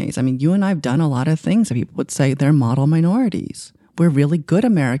resumes. I mean, you and I have done a lot of things that people would say they're model minorities. We're really good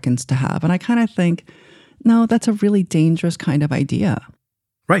Americans to have. And I kind of think, no, that's a really dangerous kind of idea.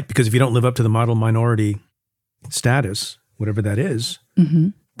 Right, because if you don't live up to the model minority status, whatever that is,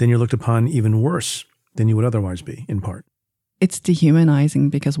 then you're looked upon even worse than you would otherwise be, in part. It's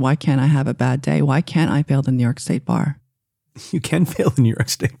dehumanizing because why can't I have a bad day? Why can't I fail the New York State Bar? You can fail the New York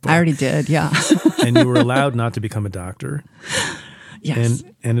State Bar. I already did, yeah. And you were allowed not to become a doctor. Yes.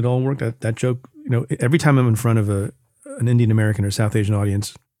 And it all worked out. That joke, every time I'm in front of an Indian American or South Asian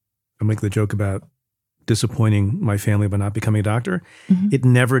audience, I make the joke about disappointing my family by not becoming a doctor. It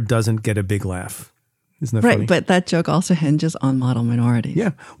never doesn't get a big laugh. Isn't that funny? Right, but that joke also hinges on model minorities.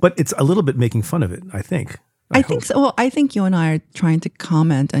 Yeah, but it's a little bit making fun of it, I think. I think so. Well, I think you and I are trying to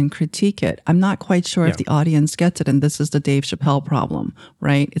comment and critique it. I'm not quite sure if the audience gets it, and this is the Dave Chappelle problem,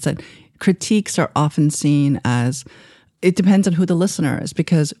 right? It's that critiques are often seen as, it depends on who the listener is,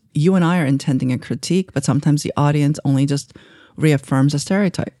 because you and I are intending a critique, but sometimes the audience only just reaffirms a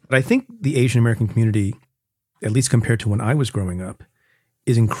stereotype. But I think the Asian American community, at least compared to when I was growing up,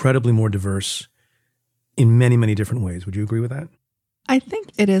 is incredibly more diverse in many, many different ways. Would you agree with that? I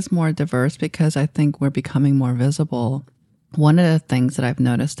think it is more diverse because I think we're becoming more visible. One of the things that I've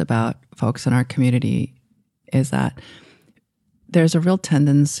noticed about folks in our community is that there's a real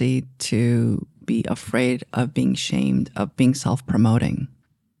tendency to be afraid of being shamed, of being self-promoting.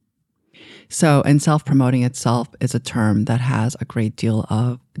 So, and self-promoting itself is a term that has a great deal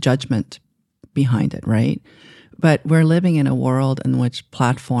of judgment behind it, right? But we're living in a world in which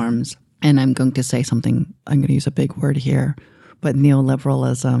platforms, and I'm going to say something, I'm going to use a big word here, but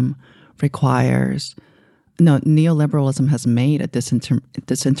neoliberalism has made a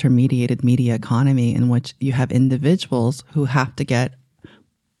disintermediated media economy in which you have individuals who have to get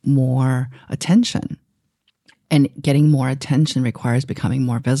more attention. And getting more attention requires becoming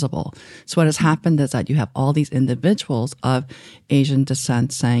more visible. So what has happened is that you have all these individuals of Asian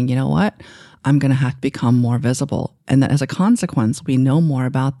descent saying, you know what, I'm going to have to become more visible. And that as a consequence, we know more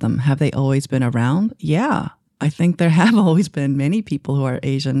about them. Have they always been around? Yeah. I think there have always been many people who are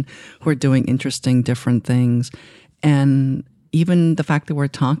Asian who are doing interesting, different things. And even the fact that we're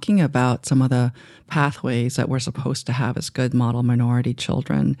talking about some of the pathways that we're supposed to have as good model minority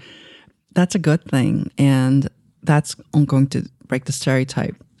children, that's a good thing. And that's going to break the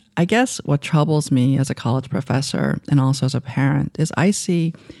stereotype. I guess what troubles me as a college professor and also as a parent is I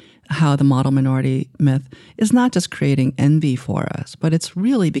see how the model minority myth is not just creating envy for us, but it's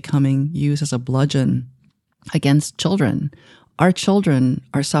really becoming used as a bludgeon against children. Our children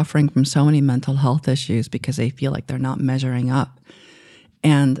are suffering from so many mental health issues because they feel like they're not measuring up.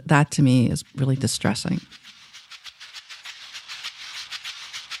 And that to me is really distressing.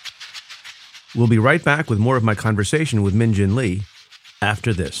 We'll be right back with more of my conversation with Min-Jin Lee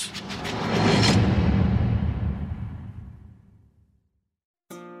after this.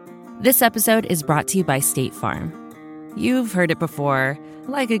 This episode is brought to you by State Farm. You've heard it before.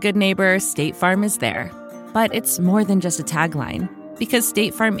 Like a good neighbor, State Farm is there. But it's more than just a tagline, because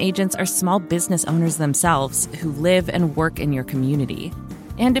State Farm agents are small business owners themselves who live and work in your community.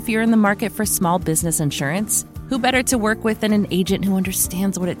 And if you're in the market for small business insurance, who better to work with than an agent who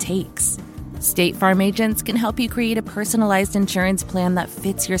understands what it takes? State Farm agents can help you create a personalized insurance plan that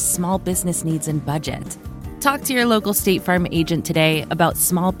fits your small business needs and budget. Talk to your local State Farm agent today about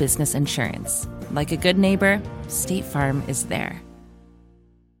small business insurance. Like a good neighbor, State Farm is there.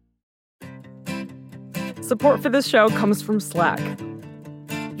 Support for this show comes from Slack.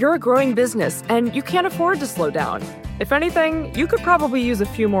 You're a growing business, and you can't afford to slow down. If anything, you could probably use a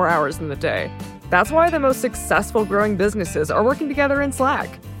few more hours in the day. That's why the most successful growing businesses are working together in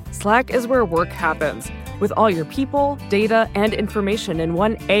Slack. Slack is where work happens, with all your people, data, and information in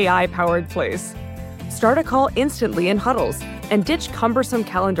one AI-powered place. Start a call instantly in huddles and ditch cumbersome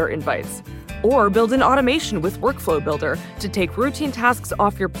calendar invites. Or build an automation with Workflow Builder to take routine tasks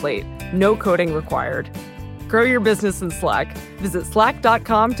off your plate. No coding required. Grow your business in Slack. Visit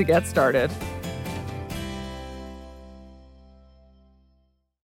slack.com to get started.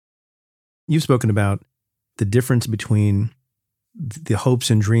 You've spoken about the difference between the hopes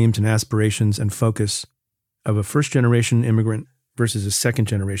and dreams and aspirations and focus of a first-generation immigrant versus a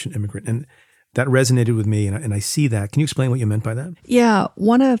second-generation immigrant. And that resonated with me, and I see that. Can you explain what you meant by that? Yeah,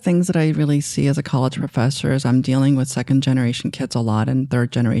 one of the things that I really see as a college professor is I'm dealing with second-generation kids a lot and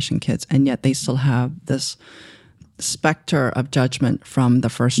third-generation kids, and yet they still have this specter of judgment from the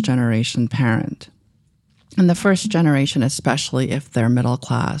first-generation parent. And the first generation, especially if they're middle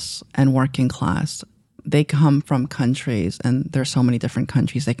class and working class, they come from countries, and there's so many different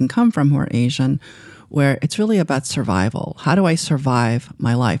countries they can come from who are Asian, where it's really about survival. How do I survive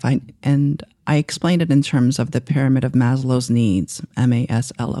my life? I explained it in terms of the pyramid of Maslow's needs,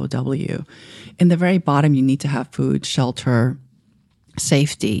 MASLOW. In the very bottom, you need to have food, shelter,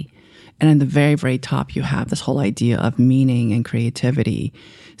 safety. And in the very, very top, you have this whole idea of meaning and creativity.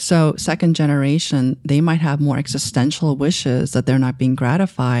 So second generation, they might have more existential wishes that they're not being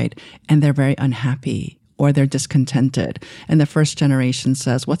gratified, and they're very unhappy or they're discontented. And the first generation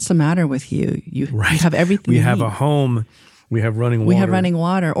says, what's the matter with you? You have everything We you have need. a home. We have running water. We have running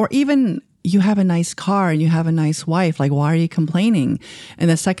water. Or even you have a nice car and you have a nice wife. Like, why are you complaining? And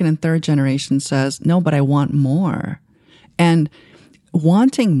the second and third generation says, no, but I want more. And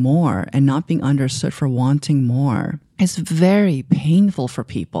wanting more and not being understood for wanting more is very painful for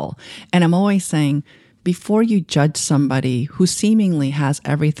people. And I'm always saying, before you judge somebody who seemingly has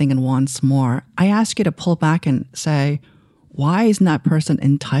everything and wants more, I ask you to pull back and say, why isn't that person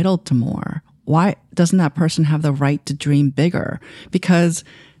entitled to more? Why doesn't that person have the right to dream bigger? Because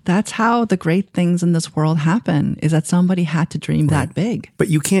that's how the great things in this world happen, is that somebody had to dream that big. But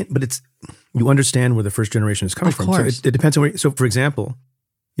you can't, but you understand where the first generation is coming from. Of course. So it depends on where, so for example,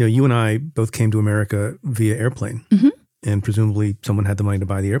 you and I both came to America via airplane, and presumably someone had the money to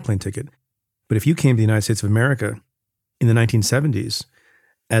buy the airplane ticket. But if you came to the United States of America in the 1970s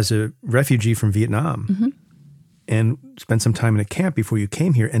as a refugee from Vietnam, and spent some time in a camp before you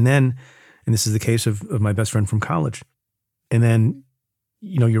came here. And then, and this is the case of my best friend from college. And then,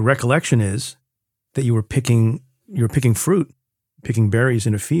 your recollection is that you were picking fruit, picking berries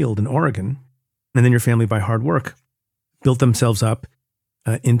in a field in Oregon. And then your family, by hard work, built themselves up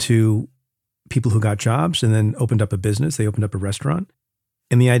into people who got jobs and then opened up a business. They opened up a restaurant.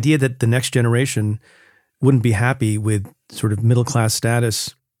 And the idea that the next generation wouldn't be happy with sort of middle-class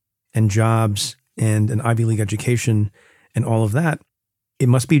status and jobs and an Ivy League education and all of that, it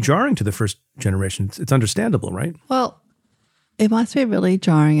must be jarring to the first generation. It's understandable, right? Well, it must be really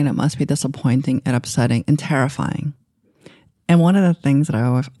jarring, and it must be disappointing and upsetting and terrifying. And one of the things that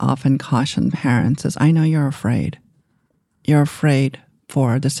I often caution parents is, I know you're afraid. You're afraid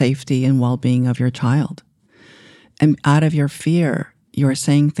for the safety and well-being of your child. And out of your fear, you're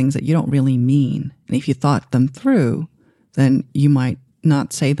saying things that you don't really mean. And if you thought them through, then you might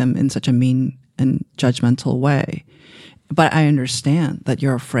not say them in such a mean and judgmental way. But I understand that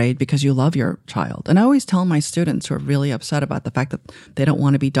you're afraid because you love your child. And I always tell my students who are really upset about the fact that they don't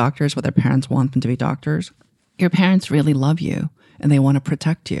want to be doctors, but their parents want them to be doctors, your parents really love you and they want to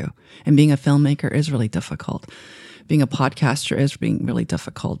protect you. And being a filmmaker is really difficult. Being a podcaster is being really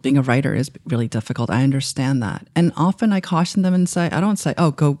difficult. Being a writer is really difficult. I understand that. And often I caution them and say, I don't say,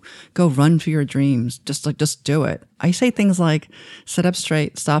 oh, go run for your dreams. Just do it. I say things like, sit up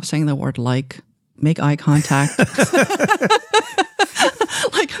straight, stop saying the word like, make eye contact.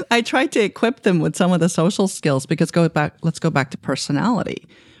 Like, I try to equip them with some of the social skills because let's go back to personality,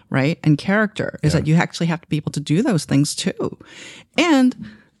 right? And character is that you actually have to be able to do those things too. And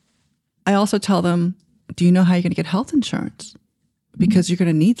I also tell them, do you know how you're going to get health insurance? Because you're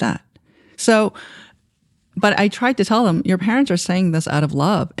going to need that. So, but I tried to tell them, your parents are saying this out of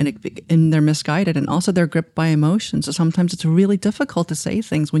love and they're misguided, and also they're gripped by emotion. So sometimes it's really difficult to say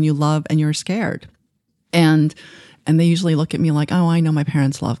things when you love and you're scared. And they usually look at me like, oh, I know my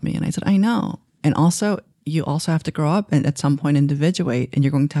parents love me. And I said, I know. And also, you also have to grow up and at some point individuate, and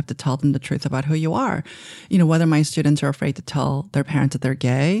you're going to have to tell them the truth about who you are. Whether my students are afraid to tell their parents that they're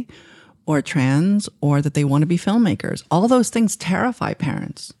gay or trans, or that they want to be filmmakers. All those things terrify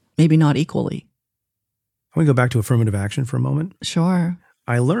parents, maybe not equally. I want to go back to affirmative action for a moment. Sure.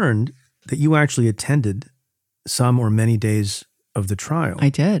 I learned that you actually attended some or many days of the trial. I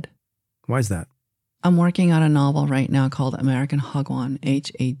did. Why is that? I'm working on a novel right now called American Hagwon,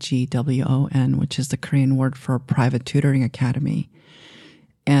 Hagwon, which is the Korean word for private tutoring academy.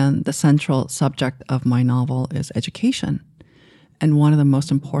 And the central subject of my novel is education. And one of the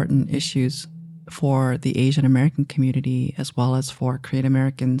most important issues for the Asian American community, as well as for Korean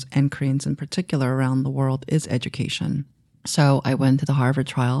Americans and Koreans in particular around the world, is education. So I went to the Harvard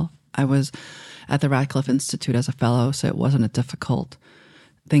trial. I was at the Radcliffe Institute as a fellow, so it wasn't a difficult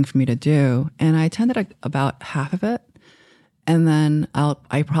thing for me to do. And I attended about half of it. And then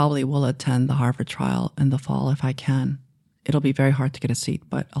I probably will attend the Harvard trial in the fall if I can. It'll be very hard to get a seat,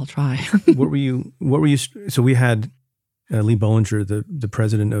 but I'll try. What were you? So we had Lee Bollinger, the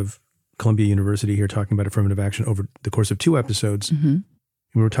president of Columbia University, here talking about affirmative action over the course of 2 episodes. Mm-hmm.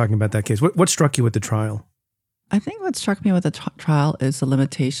 We were talking about that case. What struck you at the trial? I think what struck me with the trial is the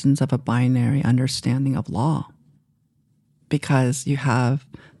limitations of a binary understanding of law. Because you have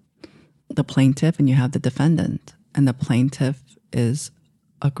the plaintiff and you have the defendant. And the plaintiff is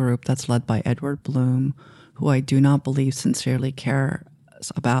a group that's led by Edward Bloom, who I do not believe sincerely cares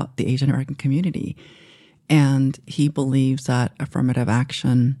about the Asian American community. And he believes that affirmative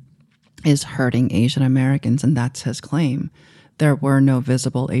action is hurting Asian Americans, and that's his claim. There were no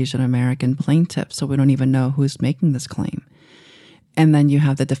visible Asian American plaintiffs, so we don't even know who's making this claim. And then you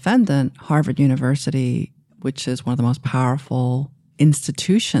have the defendant, Harvard University, which is one of the most powerful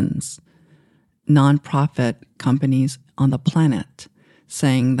institutions, nonprofit companies on the planet,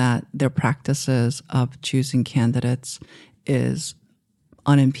 saying that their practices of choosing candidates is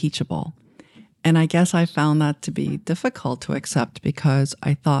unimpeachable. And I guess I found that to be difficult to accept because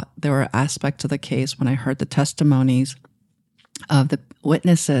I thought there were aspects of the case when I heard the testimonies of the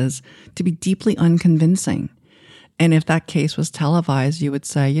witnesses to be deeply unconvincing. And if that case was televised, you would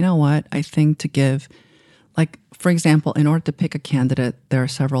say, you know what, I think to give, like, for example, in order to pick a candidate, there are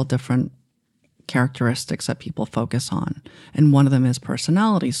several different characteristics that people focus on. And one of them is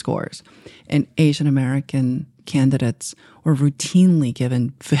personality scores. And Asian American candidates were routinely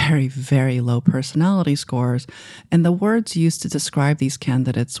given very, very low personality scores. And the words used to describe these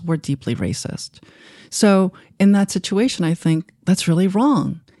candidates were deeply racist. So in that situation, I think that's really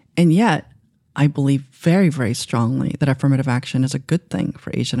wrong. And yet, I believe very, very strongly that affirmative action is a good thing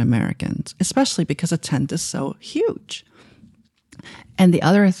for Asian Americans, especially because the tent is so huge. And the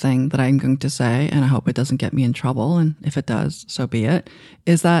other thing that I'm going to say, and I hope it doesn't get me in trouble, and if it does, so be it,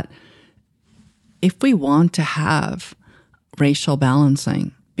 is that if we want to have racial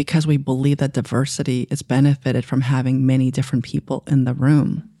balancing because we believe that diversity is benefited from having many different people in the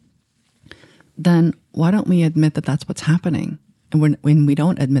room, then why don't we admit that that's what's happening? And when we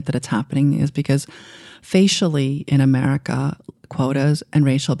don't admit that it's happening is because facially in America, quotas and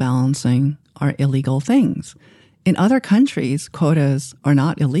racial balancing are illegal things. In other countries, quotas are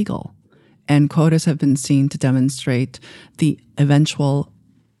not illegal, and quotas have been seen to demonstrate the eventual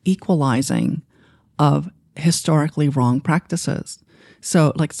equalizing of historically wrong practices.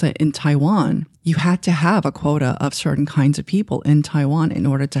 So, like say in Taiwan, you had to have a quota of certain kinds of people in Taiwan in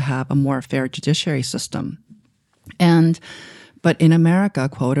order to have a more fair judiciary system. But in America,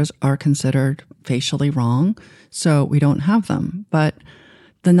 quotas are considered facially wrong, so we don't have them. But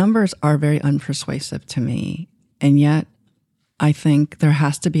the numbers are very unpersuasive to me. And yet, I think there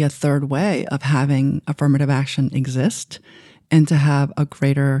has to be a third way of having affirmative action exist and to have a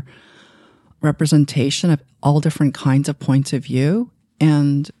greater representation of all different kinds of points of view.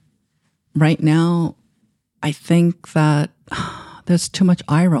 And right now, I think that there's too much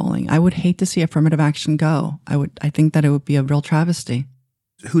eye rolling. I would hate to see affirmative action go. I think that it would be a real travesty.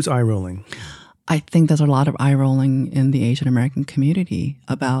 Who's eye rolling? I think there's a lot of eye rolling in the Asian American community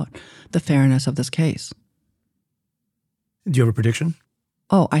about the fairness of this case. Do you have a prediction?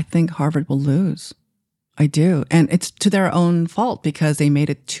 Oh, I think Harvard will lose. I do. And it's to their own fault because they made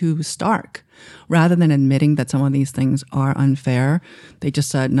it too stark. Rather than admitting that some of these things are unfair, they just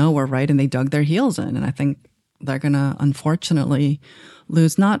said, no, we're right, and they dug their heels in. And I think they're going to, unfortunately,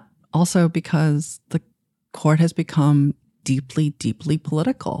 lose, not also because the court has become deeply, deeply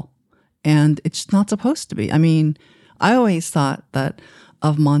political. And it's not supposed to be. I mean, I always thought that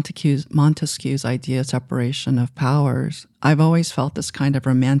of Montesquieu's idea of separation of powers, I've always felt this kind of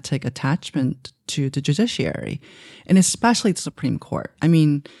romantic attachment to the judiciary, and especially the Supreme Court. I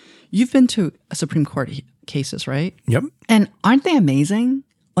mean, you've been to Supreme Court cases, right? Yep. And aren't they amazing?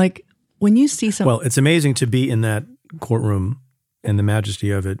 Like, when you see some... Well, it's amazing to be in that courtroom and the majesty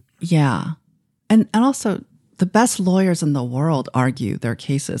of it. Yeah. And also, the best lawyers in the world argue their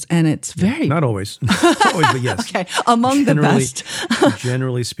cases, and it's very... Not always. Not always, but yes. Okay, among the best.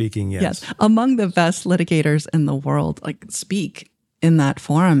 Generally speaking, yes. Yes, among the best litigators in the world, like, speak in that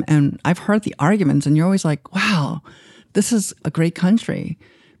forum. And I've heard the arguments, and you're always like, wow, this is a great country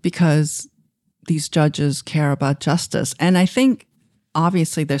because these judges care about justice. And I think,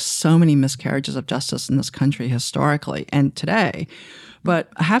 obviously, there's so many miscarriages of justice in this country historically and today. But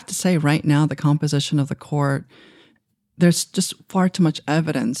I have to say right now, the composition of the court, there's just far too much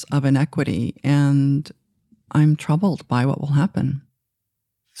evidence of inequity, and I'm troubled by what will happen.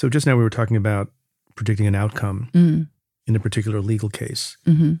 So just now we were talking about predicting an outcome in a particular legal case.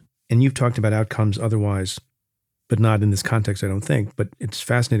 Mm-hmm. And you've talked about outcomes otherwise, but not in this context, I don't think. But it's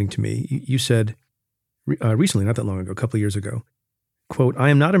fascinating to me. You said recently, not that long ago, a couple of years ago, quote, "I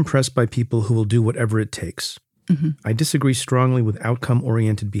am not impressed by people who will do whatever it takes. Mm-hmm. I disagree strongly with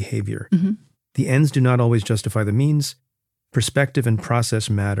outcome-oriented behavior. Mm-hmm. The ends do not always justify the means. Perspective and process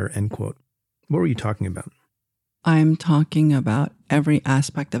matter," end quote. What were you talking about? I'm talking about every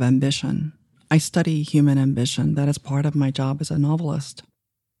aspect of ambition. I study human ambition. That is part of my job as a novelist.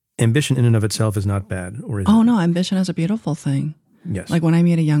 Ambition in and of itself is not bad, or is Oh, it? no, ambition is a beautiful thing. Yes. Like when I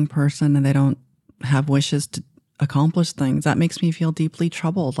meet a young person and they don't have wishes to accomplish things, that makes me feel deeply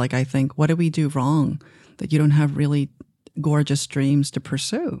troubled. Like I think, what did we do wrong that you don't have really gorgeous dreams to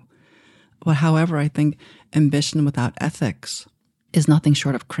pursue? But however, I think ambition without ethics is nothing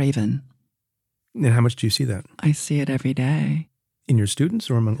short of craven. And how much do you see that? I see it every day. In your students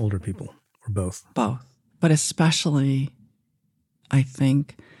or among older people, or both? Both. But especially, I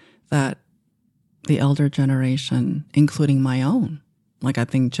think that the elder generation, including my own, like I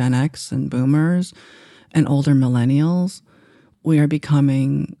think Gen X and boomers and older millennials, we are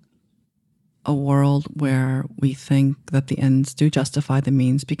becoming a world where we think that the ends do justify the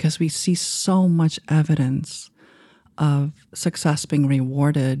means because we see so much evidence of success being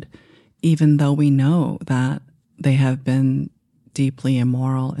rewarded, even though we know that they have been deeply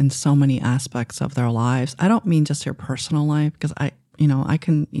immoral in so many aspects of their lives. I don't mean just their personal life, because I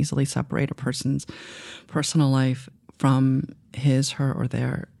can easily separate a person's personal life from his, her, or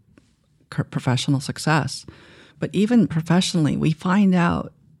their professional success. But even professionally, we find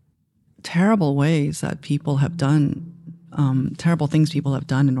out terrible ways that people have done, terrible things people have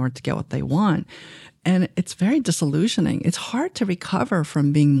done in order to get what they want. And it's very disillusioning. It's hard to recover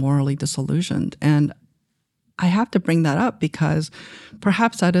from being morally disillusioned. And I have to bring that up because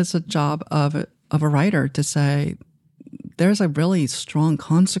perhaps that is a job of a writer to say, there's a really strong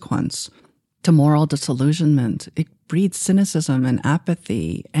consequence to moral disillusionment. It breeds cynicism and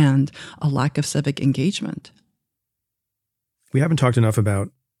apathy and a lack of civic engagement. We haven't talked enough about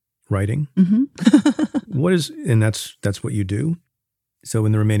writing. What is, and that's what you do. So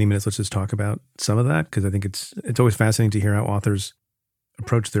in the remaining minutes, let's just talk about some of that, because I think it's always fascinating to hear how authors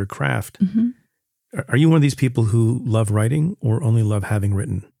approach their craft. Are you one of these people who love writing or only love having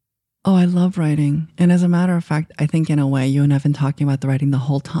written? Oh, I love writing. And as a matter of fact, I think in a way you and I have been talking about the writing the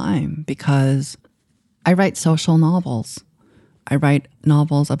whole time, because I write social novels. I write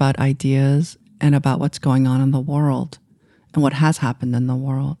novels about ideas and about what's going on in the world and what has happened in the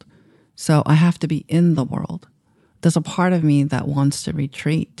world. So I have to be in the world. There's a part of me that wants to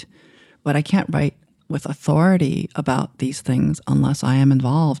retreat, but I can't write with authority about these things unless I am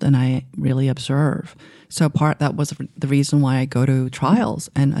involved and I really observe. So that was the reason why I go to trials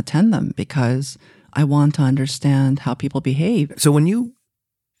and attend them, because I want to understand how people behave. So when you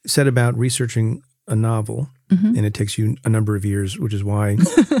set about researching a novel, and it takes you a number of years, which is why... it's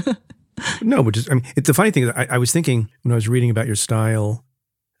the funny thing is I was thinking when I was reading about your style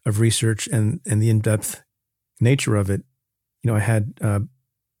of research and the in-depth nature of it, I had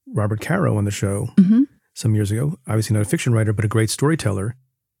Robert Caro on the show some years ago, obviously not a fiction writer, but a great storyteller.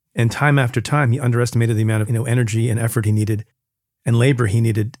 And time after time, he underestimated the amount of energy and effort he needed and labor he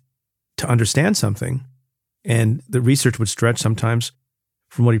needed to understand something. And the research would stretch sometimes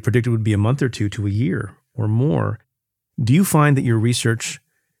from what he predicted would be a month or two to a year or more. Do you find that your research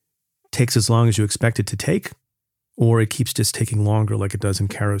takes as long as you expect it to take, or it keeps just taking longer like it does in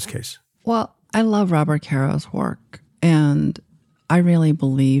Caro's case? Well, I love Robert Caro's work, and I really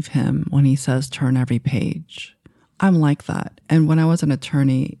believe him when he says turn every page. I'm like that. And when I was an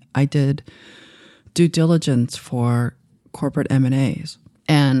attorney, I did due diligence for corporate M&As.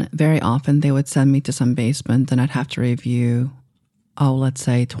 And very often they would send me to some basement and I'd have to review, let's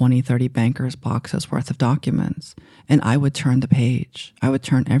say 20, 30 bankers' boxes worth of documents. And I would turn the page. I would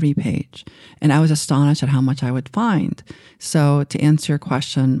turn every page. And I was astonished at how much I would find. So to answer your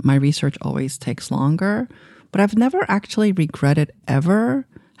question, my research always takes longer. But I've never actually regretted ever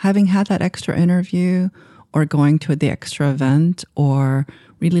having had that extra interview or going to the extra event or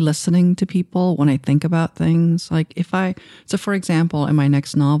really listening to people when I think about things. So for example, in my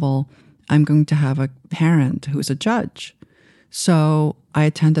next novel, I'm going to have a parent who's a judge. So I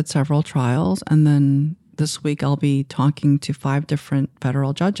attended several trials, and then this week I'll be talking to 5 different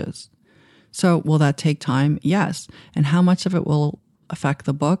federal judges. So will that take time? Yes. And how much of it will affect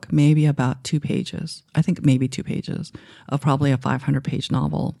the book? Maybe about 2 pages. I think maybe 2 pages of probably a 500-page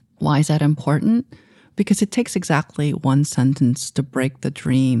novel. Why is that important? Because it takes exactly 1 sentence to break the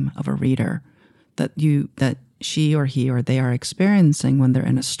dream of a reader that she or he or they are experiencing when they're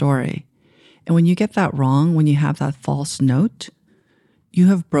in a story. And when you get that wrong, when you have that false note, you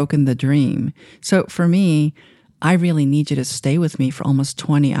have broken the dream. So for me, I really need you to stay with me for almost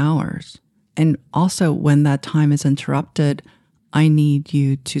 20 hours. And also when that time is interrupted, I need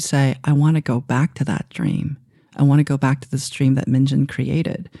you to say, I want to go back to that dream. I want to go back to this dream that Min-Jin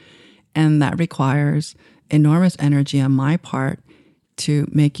created. And that requires enormous energy on my part to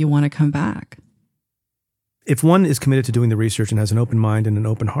make you want to come back. If one is committed to doing the research and has an open mind and an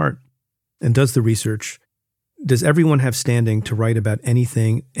open heart and does the research, does everyone have standing to write about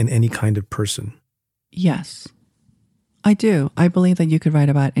anything and any kind of person? Yes, I do. I believe that you could write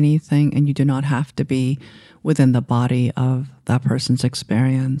about anything and you do not have to be within the body of that person's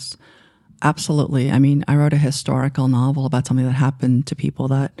experience. Absolutely. I mean, I wrote a historical novel about something that happened to people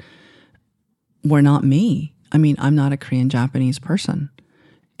that were not me. I mean, I'm not a Korean Japanese person.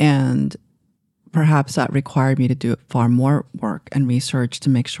 And perhaps that required me to do far more work and research to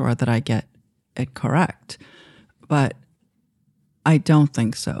make sure that I get it correct. But I don't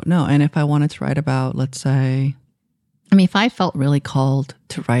think so. No. And if I wanted to write about, let's say, if I felt really called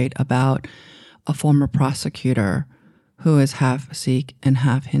to write about a former prosecutor who is half Sikh and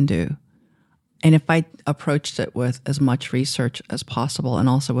half Hindu, and if I approached it with as much research as possible and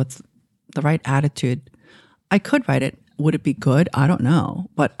also with the right attitude, I could write it. Would it be good? I don't know,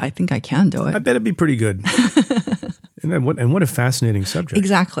 but I think I can do it. I bet it'd be pretty good. and what a fascinating subject.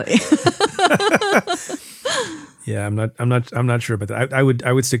 Exactly. Yeah, I'm not sure about that.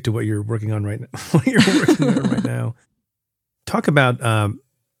 I would stick to what you're working on right now. What you're working on right now. Talk about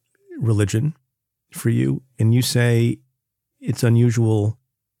religion for you, and you say it's unusual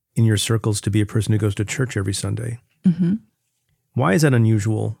in your circles to be a person who goes to church every Sunday. Mm-hmm. Why is that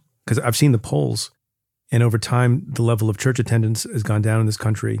unusual? Because I've seen the polls, and over time, the level of church attendance has gone down in this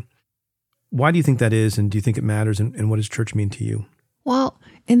country. Why do you think that is, and do you think it matters, and what does church mean to you? Well,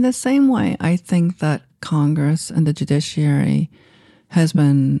 in the same way, I think that Congress and the judiciary has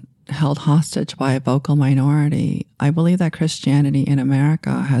been held hostage by a vocal minority. I believe that Christianity in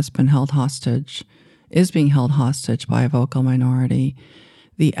America has been held hostage, is being held hostage by a vocal minority.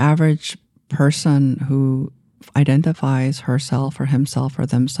 The average person who identifies herself or himself or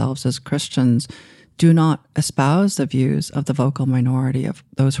themselves as Christians do not espouse the views of the vocal minority of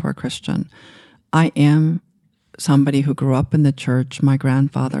those who are Christian. I am somebody who grew up in the church. My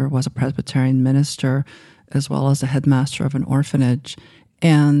grandfather was a Presbyterian minister as well as a headmaster of an orphanage.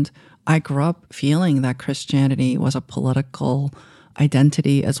 And I grew up feeling that Christianity was a political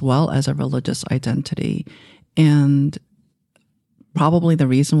identity as well as a religious identity. And probably the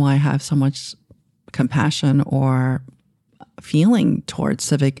reason why I have so much compassion or feeling towards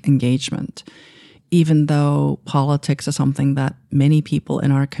civic engagement, even though politics is something that many people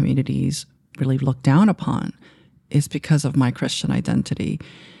in our communities really look down upon, is because of my Christian identity.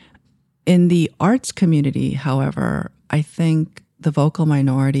 In the arts community, however, I think the vocal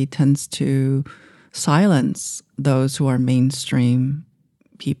minority tends to silence those who are mainstream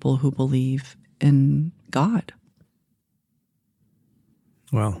people who believe in God.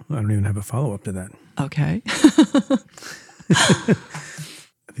 Well, I don't even have a follow-up to that. Okay. I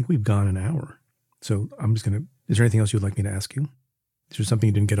think we've gone an hour. So I'm just going to, is there anything else you'd like me to ask you? Is there something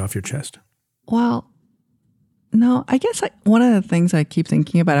you didn't get off your chest? Well, no, I guess one of the things I keep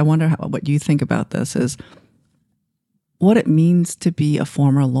thinking about, I wonder what you think about this, is what it means to be a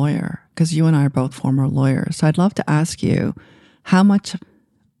former lawyer, because you and I are both former lawyers. So I'd love to ask you, how much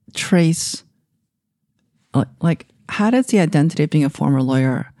trace, like, how does the identity of being a former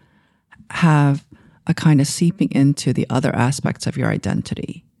lawyer have a kind of seeping into the other aspects of your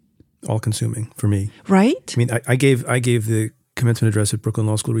identity? All consuming for me. Right? I mean, I gave the commencement address at Brooklyn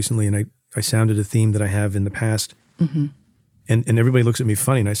Law School recently, and I sounded a theme that I have in the past. Mm-hmm. And everybody looks at me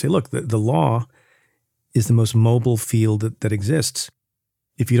funny, and I say, look, the law is the most mobile field that exists.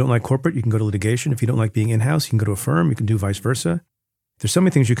 If you don't like corporate, you can go to litigation. If you don't like being in-house, you can go to a firm. You can do vice versa. There's so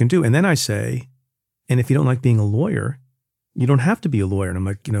many things you can do. And then I say, and if you don't like being a lawyer, you don't have to be a lawyer. And I'm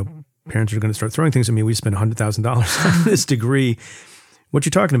like, parents are going to start throwing things at me. We spent $100,000 on this degree. What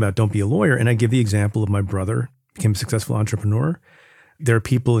you talking about? Don't be a lawyer. And I give the example of my brother, became a successful entrepreneur. There are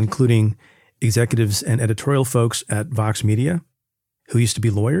people, including executives and editorial folks at Vox Media, who used to be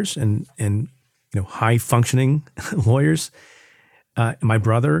lawyers and high functioning lawyers. My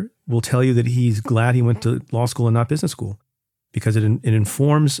brother will tell you that he's glad he went to law school and not business school, because it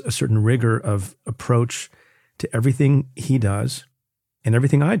informs a certain rigor of approach to everything he does and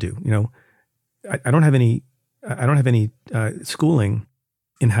everything I do. I don't have any schooling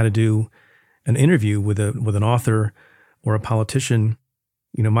in how to do an interview with an author or a politician.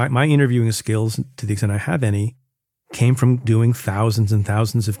 My interviewing skills, to the extent I have any, came from doing thousands and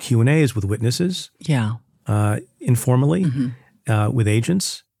thousands of Q&As with witnesses. Yeah. Informally, with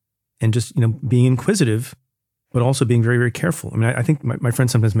agents, and just, being inquisitive, but also being very, very careful. I mean, I think my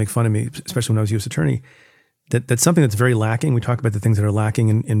friends sometimes make fun of me, especially when I was U.S. attorney, that's something that's very lacking. We talk about the things that are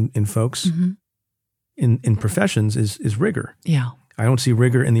lacking in folks, in professions, is rigor. Yeah. I don't see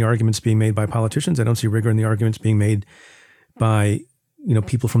rigor in the arguments being made by politicians. I don't see rigor in the arguments being made by,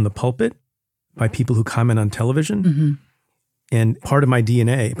 people from the pulpit, by people who comment on television. Mm-hmm. And part of my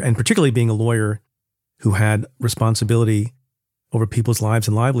DNA, and particularly being a lawyer who had responsibility over people's lives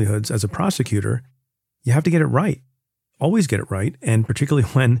and livelihoods as a prosecutor, you have to get it right. Always get it right. And particularly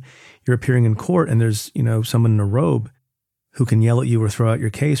when you're appearing in court and there's, someone in a robe who can yell at you or throw out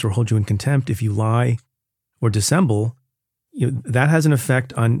your case or hold you in contempt if you lie or dissemble, that has an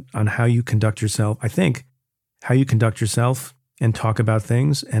effect on how you conduct yourself. I think how you conduct yourself and talk about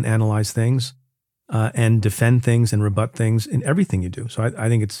things and analyze things and defend things and rebut things in everything you do. So I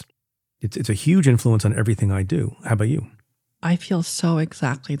think it's a huge influence on everything I do. How about you? I feel so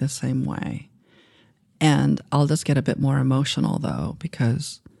exactly the same way. And I'll just get a bit more emotional, though,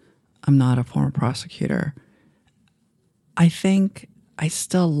 because I'm not a former prosecutor. I think I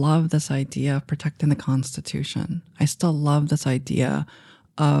still love this idea of protecting the Constitution. I still love this idea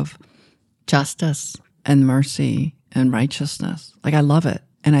of justice and mercy and righteousness. Like, I love it.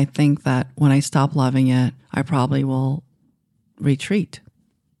 And I think that when I stop loving it, I probably will retreat.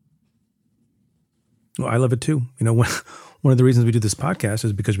 Well, I love it too. One of the reasons we do this podcast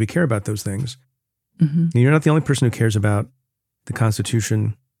is because we care about those things. Mm-hmm. You're not the only person who cares about the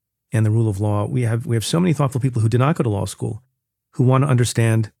Constitution and the rule of law. We have so many thoughtful people who did not go to law school, who want to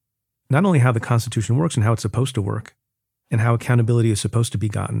understand not only how the Constitution works and how it's supposed to work, and how accountability is supposed to be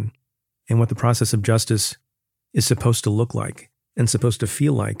gotten, and what the process of justice is supposed to look like and supposed to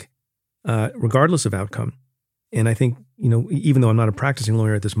feel like, regardless of outcome. And I think, even though I'm not a practicing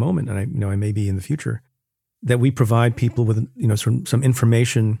lawyer at this moment, and I may be in the future, that we provide people with, some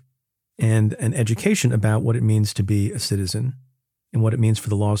information and an education about what it means to be a citizen and what it means for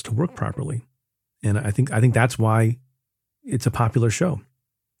the laws to work properly. And I think that's why it's a popular show,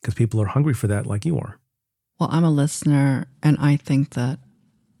 because people are hungry for that like you are. Well, I'm a listener, and I think that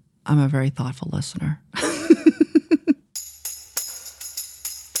I'm a very thoughtful listener.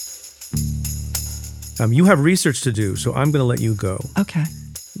 You have research to do, so I'm going to let you go. Okay.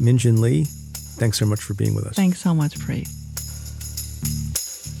 Min-Jin Lee, thanks so much for being with us. Thanks so much, Preet.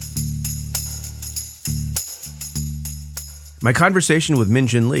 My conversation with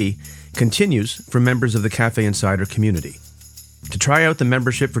Min-Jin Lee continues for members of the Cafe Insider community. To try out the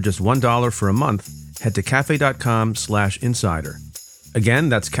membership for just $1 for a month, head to cafe.com/insider. Again,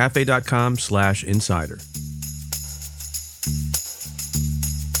 that's cafe.com/insider.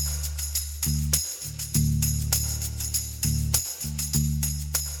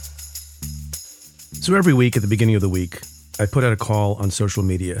 So every week at the beginning of the week, I put out a call on social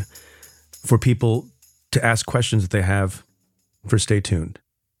media for people to ask questions that they have for Stay Tuned.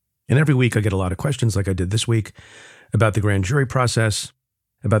 And every week I get a lot of questions, like I did this week, about the grand jury process,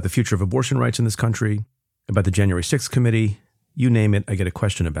 about the future of abortion rights in this country, about the January 6th committee. You name it, I get a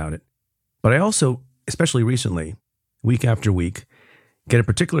question about it. But I also, especially recently, week after week, get a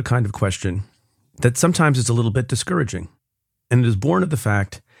particular kind of question that sometimes is a little bit discouraging. And it is born of the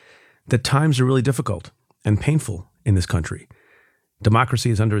fact that times are really difficult and painful in this country.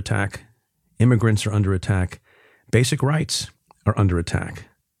 Democracy is under attack. Immigrants are under attack. Basic rights are under attack.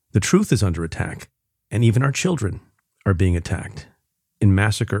 The truth is under attack. And even our children are being attacked in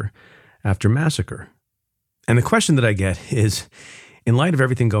massacre after massacre. And the question that I get is, in light of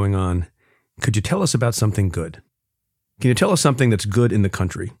everything going on, could you tell us about something good? Can you tell us something that's good in the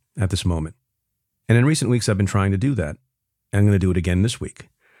country at this moment? And in recent weeks, I've been trying to do that. And I'm going to do it again this week.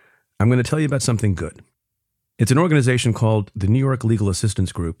 I'm going to tell you about something good. It's an organization called the New York Legal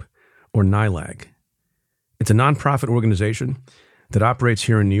Assistance Group, or NYLAG. It's a nonprofit organization that operates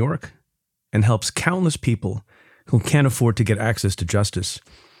here in New York and helps countless people who can't afford to get access to justice,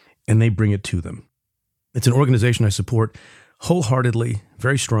 and they bring it to them. It's an organization I support wholeheartedly,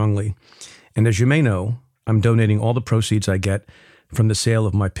 very strongly, and as you may know, I'm donating all the proceeds I get from the sale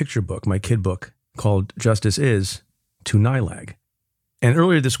of my picture book, my kid book, called Justice Is, to NYLAG. And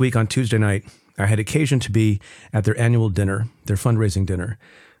earlier this week on Tuesday night, I had occasion to be at their annual dinner, their fundraising dinner,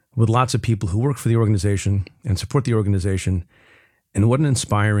 with lots of people who work for the organization and support the organization, and what an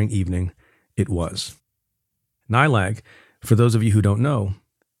inspiring evening it was. NYLAG, for those of you who don't know,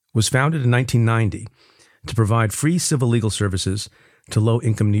 was founded in 1990 to provide free civil legal services to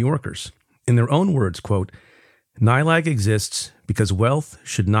low-income New Yorkers. In their own words, quote, NYLAG exists because wealth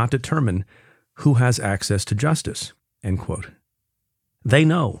should not determine who has access to justice, end quote. They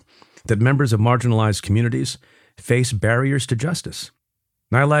know that members of marginalized communities face barriers to justice.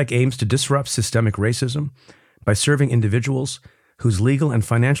 NYLAG aims to disrupt systemic racism by serving individuals whose legal and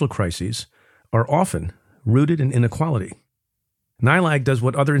financial crises are often rooted in inequality. NYLAG does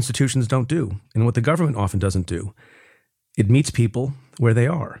what other institutions don't do, and what the government often doesn't do. It meets people where they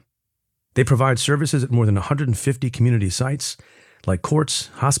are. They provide services at more than 150 community sites, like courts,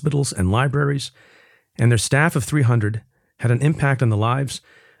 hospitals, and libraries, and their staff of 300 had an impact on the lives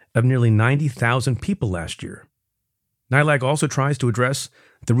of nearly 90,000 people last year. NYLAG also tries to address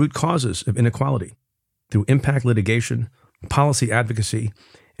the root causes of inequality through impact litigation, policy advocacy,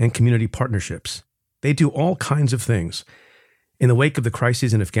 and community partnerships. They do all kinds of things. In the wake of the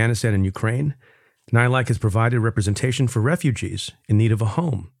crises in Afghanistan and Ukraine, NYLAG has provided representation for refugees in need of a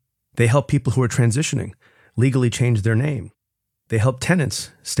home. They help people who are transitioning legally change their name. They help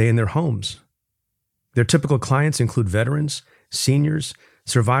tenants stay in their homes. Their typical clients include veterans, seniors,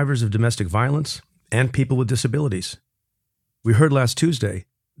 survivors of domestic violence, and people with disabilities. We heard last Tuesday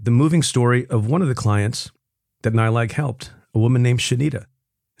the moving story of one of the clients that NYLAG helped, a woman named Shanita,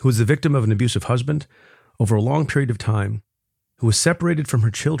 who was the victim of an abusive husband over a long period of time, who was separated from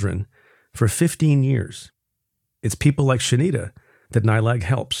her children for 15 years. It's people like Shanita that NYLAG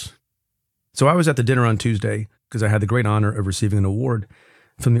helps. So I was at the dinner on Tuesday because I had the great honor of receiving an award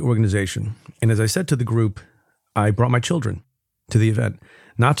from the organization. And as I said to the group, I brought my children to the event,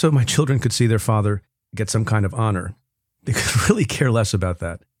 not so my children could see their father get some kind of honor. They could really care less about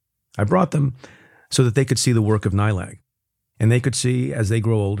that. I brought them so that they could see the work of NYLAG, and they could see, as they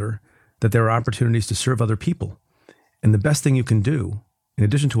grow older, that there are opportunities to serve other people. And the best thing you can do, in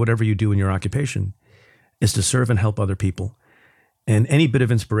addition to whatever you do in your occupation, is to serve and help other people. And any bit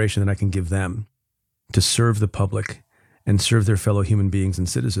of inspiration that I can give them to serve the public and serve their fellow human beings and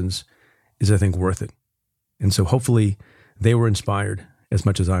citizens is, I think, worth it. And so hopefully they were inspired as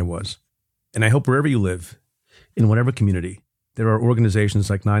much as I was. And I hope wherever you live, In whatever community, there are organizations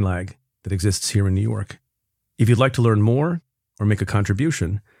like NYLAG that exists here in New York. If you'd like to learn more or make a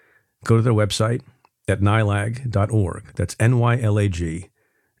contribution, go to their website at nylag.org. That's NYLAG.org.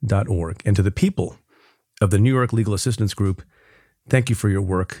 And to the people of the New York Legal Assistance Group, thank you for your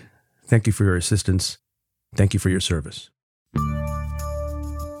work. Thank you for your assistance. Thank you for your service.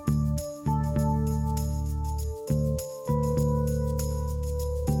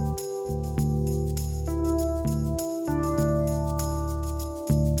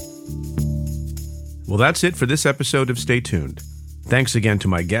 Well, that's it for this episode of Stay Tuned. Thanks again to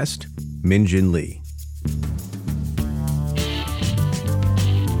my guest, Min-Jin Lee.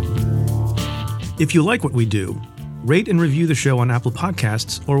 If you like what we do, rate and review the show on Apple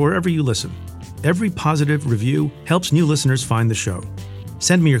Podcasts or wherever you listen. Every positive review helps new listeners find the show.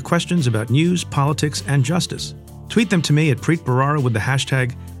 Send me your questions about news, politics, and justice. Tweet them to me at Preet Bharara with the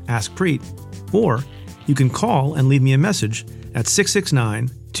hashtag AskPreet, or you can call and leave me a message at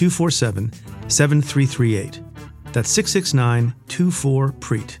 669-247-7338. That's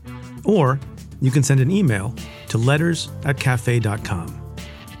 669-24-PREET. Or you can send an email to letters@cafe.com.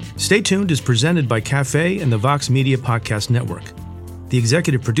 Stay Tuned is presented by Cafe and the Vox Media Podcast Network. The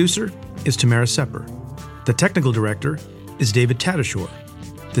executive producer is Tamara Sepper. The technical director is David Tatasciore.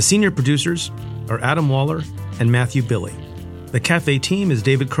 The senior producers are Adam Waller and Matthew Billy. The Cafe team is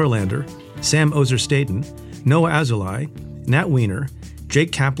David Kurlander, Sam Ozer-Staten, Noah Azulai, Nat Weiner,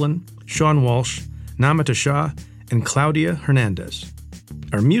 Jake Kaplan, Sean Walsh, Namita Shah, and Claudia Hernandez.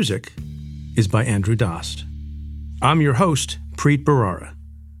 Our music is by Andrew Dost. I'm your host, Preet Bharara.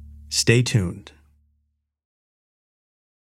 Stay tuned.